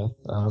Kevin Smith,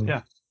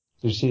 Yeah.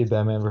 did you see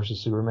Batman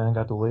vs Superman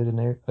got delayed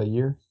a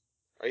year?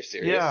 Are you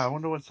serious? Yeah, I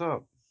wonder what's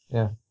up.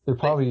 Yeah, they're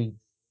probably.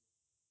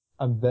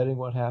 I'm betting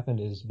what happened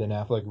is Ben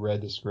Affleck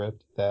read the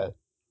script that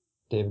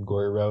David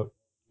Goyer wrote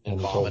and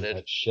he told him vomited.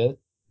 that shit.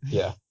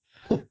 Yeah.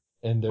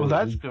 And Well,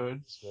 that's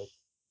good. the script.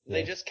 They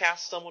Yeah. just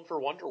cast someone for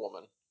Wonder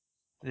Woman.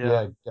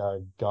 Yeah.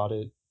 Got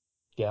it.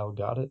 Gal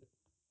got it.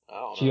 I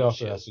don't know. She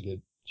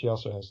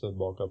also has to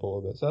bulk up a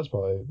little bit, so that's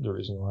probably the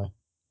reason why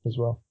as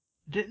well.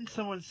 Didn't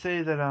someone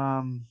say that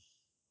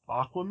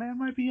Aquaman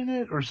might be in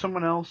it, or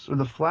someone else, or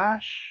the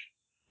Flash?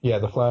 Yeah,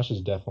 the Flash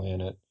is definitely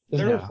in it.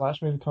 Isn't there a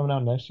Flash movie coming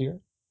out next year?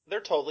 They're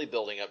totally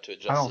building up to a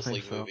Justice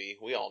League movie.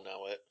 We all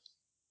know it.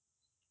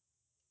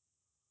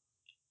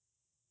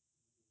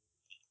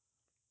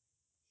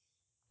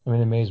 I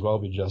mean, it may as well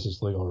be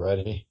Justice League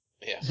already.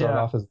 Yeah. Start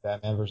off as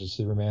Batman versus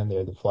Superman. They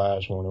had the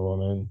Flash, Wonder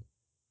Woman.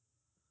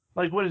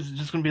 Like, what is it?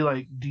 Just gonna be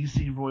like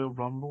DC Royal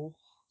Rumble?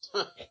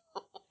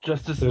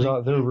 Justice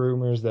League. There are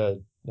rumors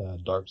that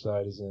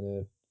Darkseid is in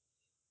it.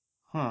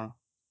 Huh.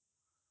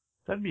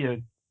 That'd be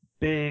a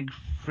big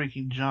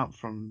freaking jump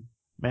from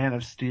Man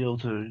of Steel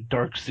to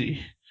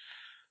Darkseid.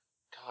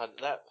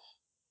 God,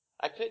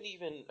 I couldn't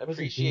even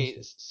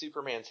appreciate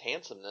Superman's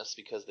handsomeness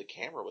because the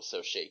camera was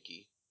so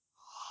shaky.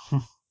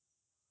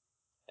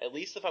 At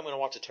least if I'm going to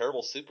watch a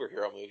terrible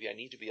superhero movie, I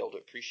need to be able to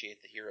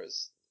appreciate the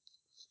hero's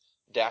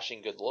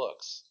dashing good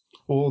looks.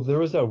 Well, there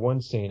was that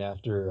one scene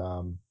after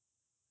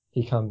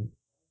he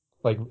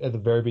like at the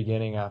very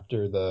beginning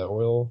after the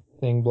oil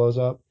thing blows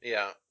up.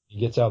 Yeah. He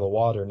gets out of the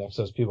water next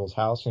to those people's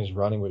house and he's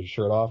running with his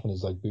shirt off and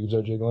his like boobs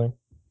are jiggling.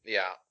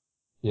 Yeah.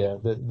 Yeah,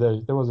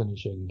 there wasn't any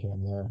shaky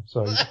cam there,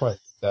 so you could probably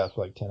do that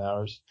for like 10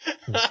 hours.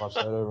 And just watch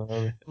that over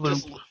and over.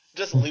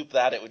 Just loop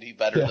that; it would be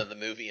better than the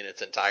movie in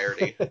its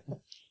entirety.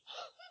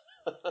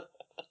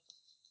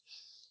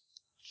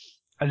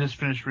 I just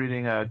finished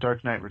reading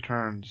Dark Knight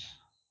Returns.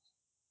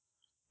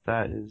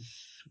 That is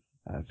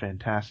a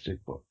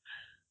fantastic book.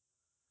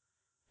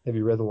 Have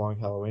you read The Long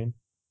Halloween?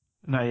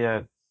 Not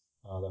yet.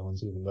 Oh, that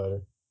one's even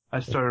better. I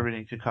started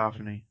reading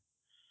Cacophony.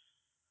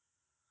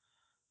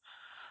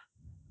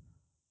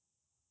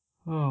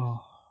 Oh.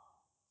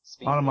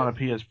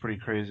 Onomatopoeia is pretty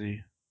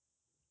crazy.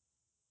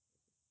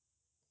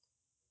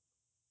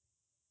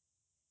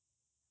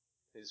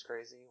 Who's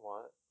crazy?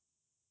 What?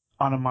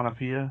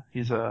 Onomatopoeia.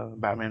 He's a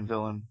Batman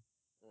villain.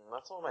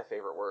 That's one of my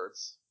favorite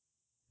words.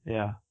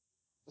 Yeah.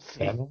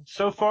 Batman?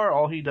 So far,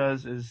 all he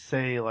does is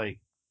say, like,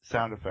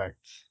 sound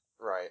effects.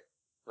 Right.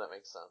 That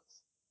makes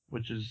sense.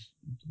 Which is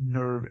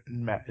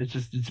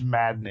it's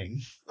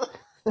maddening.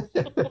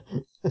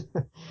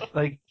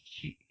 Like,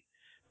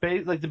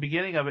 the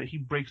beginning of it, he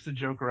breaks the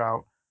Joker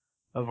out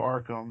of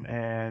Arkham,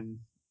 and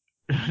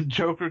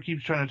Joker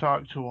keeps trying to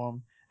talk to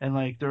him, and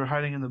like they're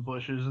hiding in the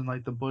bushes, and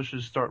like the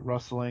bushes start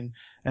rustling,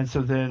 and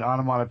so then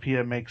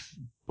onomatopoeia makes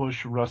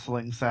bush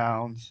rustling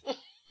sounds.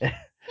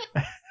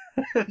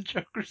 And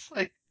Joker's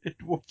like,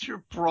 "What's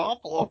your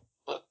problem?"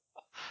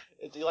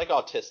 Is he like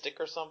autistic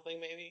or something?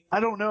 Maybe. I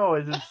don't know.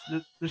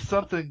 There's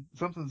something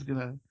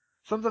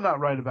not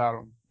right about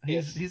him.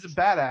 He's a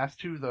badass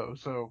too, though.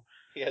 So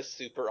he has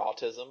super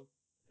autism.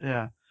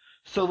 Yeah.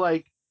 So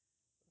like,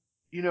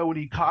 you know, when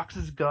he cocks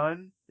his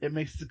gun, it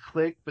makes the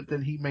click, but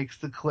then he makes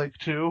the click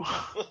too.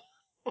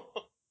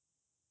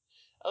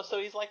 Oh,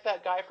 so he's like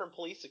that guy from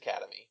Police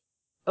Academy.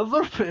 A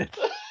little bit.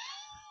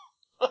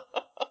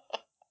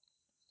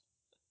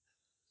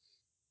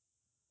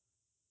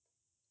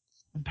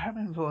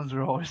 Batman villains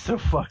are always so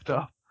fucked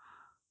up.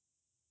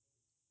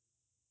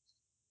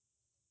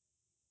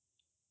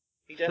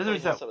 He definitely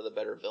has some of the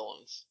better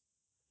villains.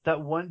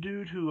 That one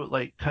dude who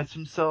like cuts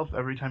himself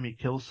every time he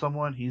kills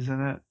someone, he's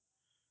in it.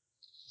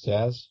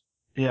 Zaz?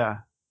 Yeah.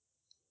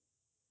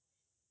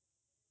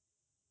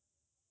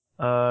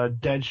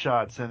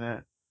 Deadshot's in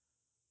it.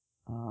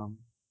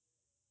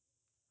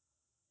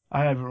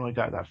 I haven't really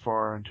got that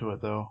far into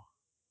it though.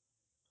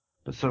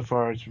 But so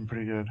far it's been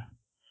pretty good.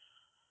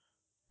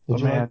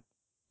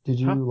 Did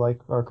you like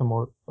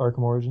Arkham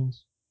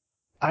Origins?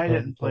 I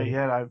didn't play it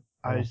yet.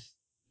 I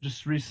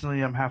just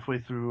recently, I'm halfway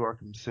through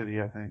Arkham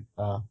City, I think.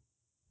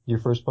 Your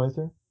first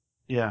playthrough?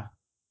 Yeah.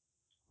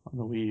 On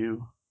the Wii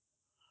U.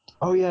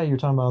 Oh yeah, you're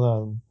talking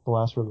about the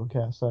last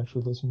Robocast. I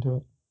actually listened to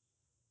it.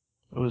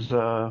 It was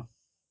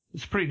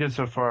it's pretty good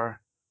so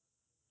far.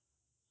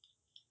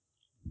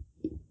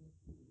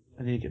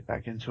 I need to get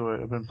back into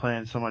it. I've been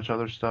playing so much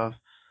other stuff.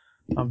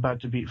 I'm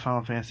about to beat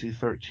Final Fantasy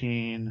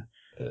 13.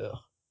 Ugh.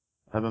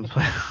 I've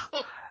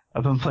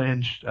been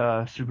playing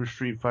Super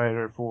Street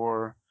Fighter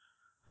 4.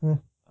 Been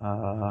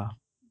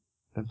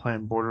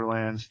playing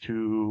Borderlands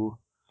 2.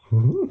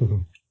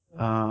 What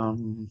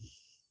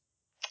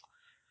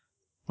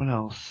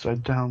else? I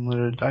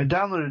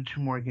downloaded 2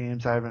 more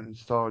games I haven't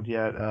installed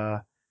yet.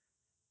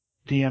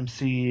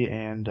 DMC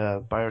and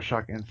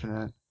BioShock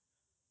Infinite.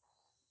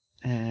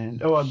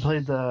 And I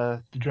played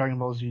the Dragon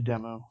Ball Z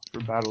demo for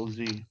Battle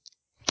Z.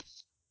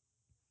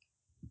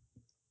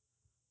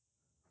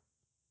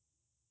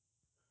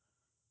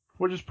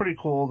 which is pretty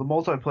cool. The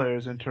multiplayer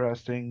is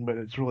interesting, but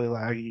it's really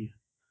laggy.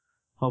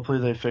 Hopefully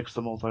they fix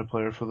the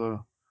multiplayer for the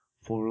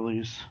full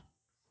release.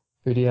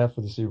 Who do you have for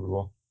the Super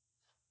Bowl?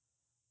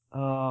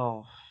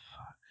 Oh,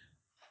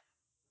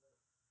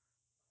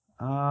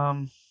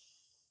 fuck.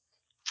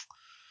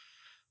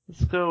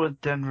 Let's go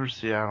with Denver,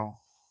 Seattle.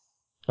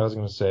 I was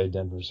going to say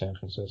Denver, San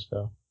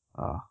Francisco.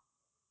 I'm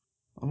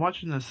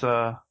watching this,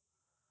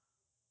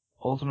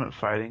 Ultimate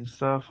Fighting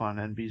stuff on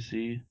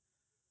NBC,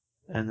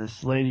 and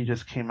this lady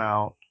just came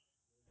out,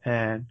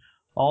 and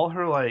all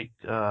her, like,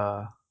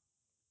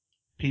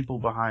 people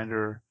behind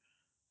her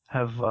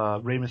have,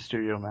 Rey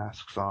Mysterio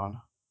masks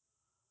on.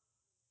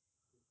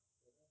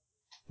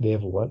 They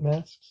have what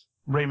masks?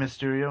 Rey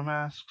Mysterio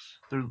masks.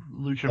 They're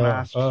lucha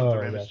masks with the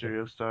Rey gotcha.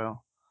 Mysterio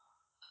style.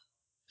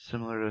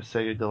 Similar to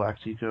Sega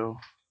Galactico.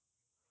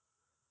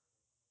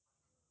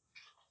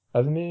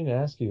 I've been meaning to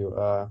ask you,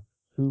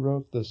 who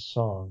wrote this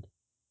song?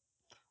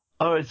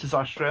 Oh, it's this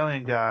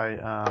Australian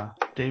guy,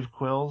 Dave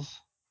Quills.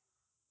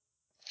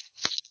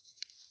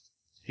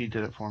 He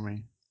did it for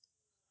me.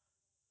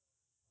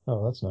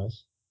 Oh, that's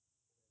nice.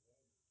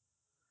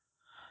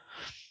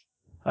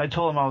 I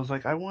told him, I was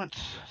like, I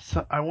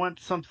want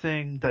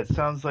something that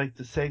sounds like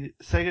the Segata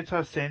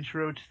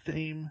Sanshiro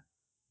theme,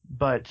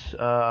 but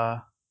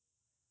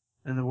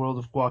in the world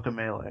of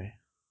Guacamelee.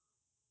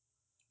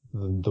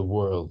 The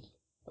world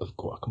of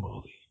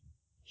guacamole.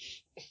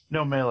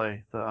 No,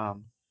 Melee,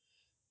 the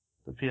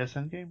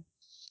PSN game.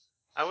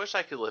 I wish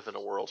I could live in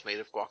a world made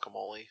of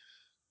guacamole.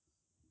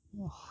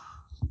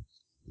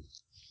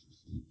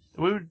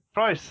 We would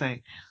probably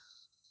sink.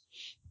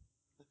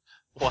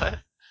 What?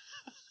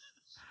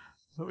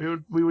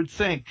 We would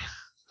sink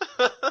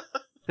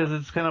because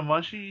it's kind of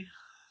mushy.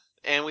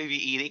 And we'd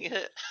be eating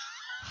it?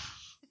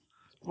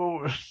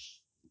 Well,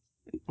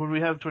 would we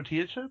have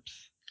tortilla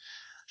chips?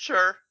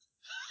 Sure.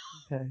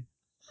 Okay.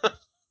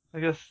 I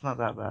guess it's not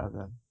that bad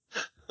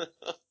then.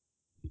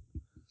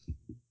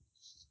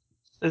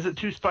 Is it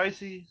too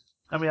spicy?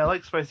 I mean, I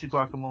like spicy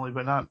guacamole,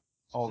 but not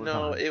all the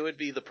time. No, it would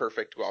be the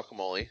perfect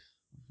guacamole.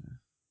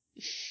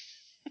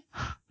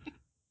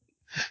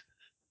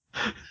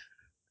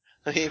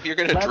 I mean, if you're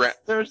gonna drown...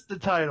 There's the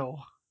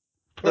title.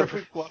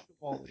 Perfect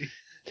guacamole.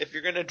 If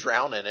you're gonna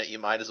drown in it, you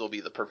might as well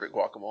be the perfect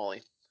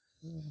guacamole.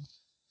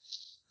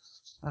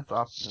 That's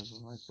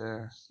optimism right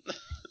there.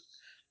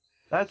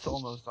 That's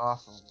almost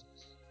awesome.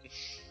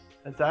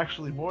 It's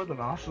actually more than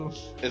awesome.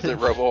 Is it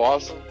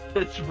robo-awesome?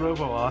 It's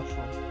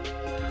robo-awesome.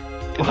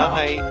 Good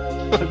night.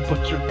 I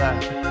butchered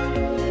that.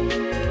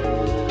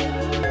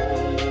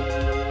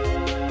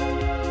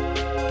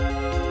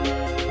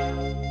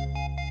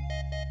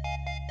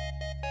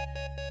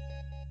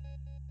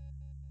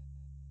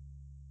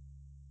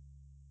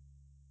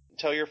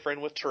 Tell your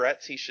friend with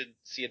Tourette's he should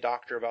see a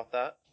doctor about that.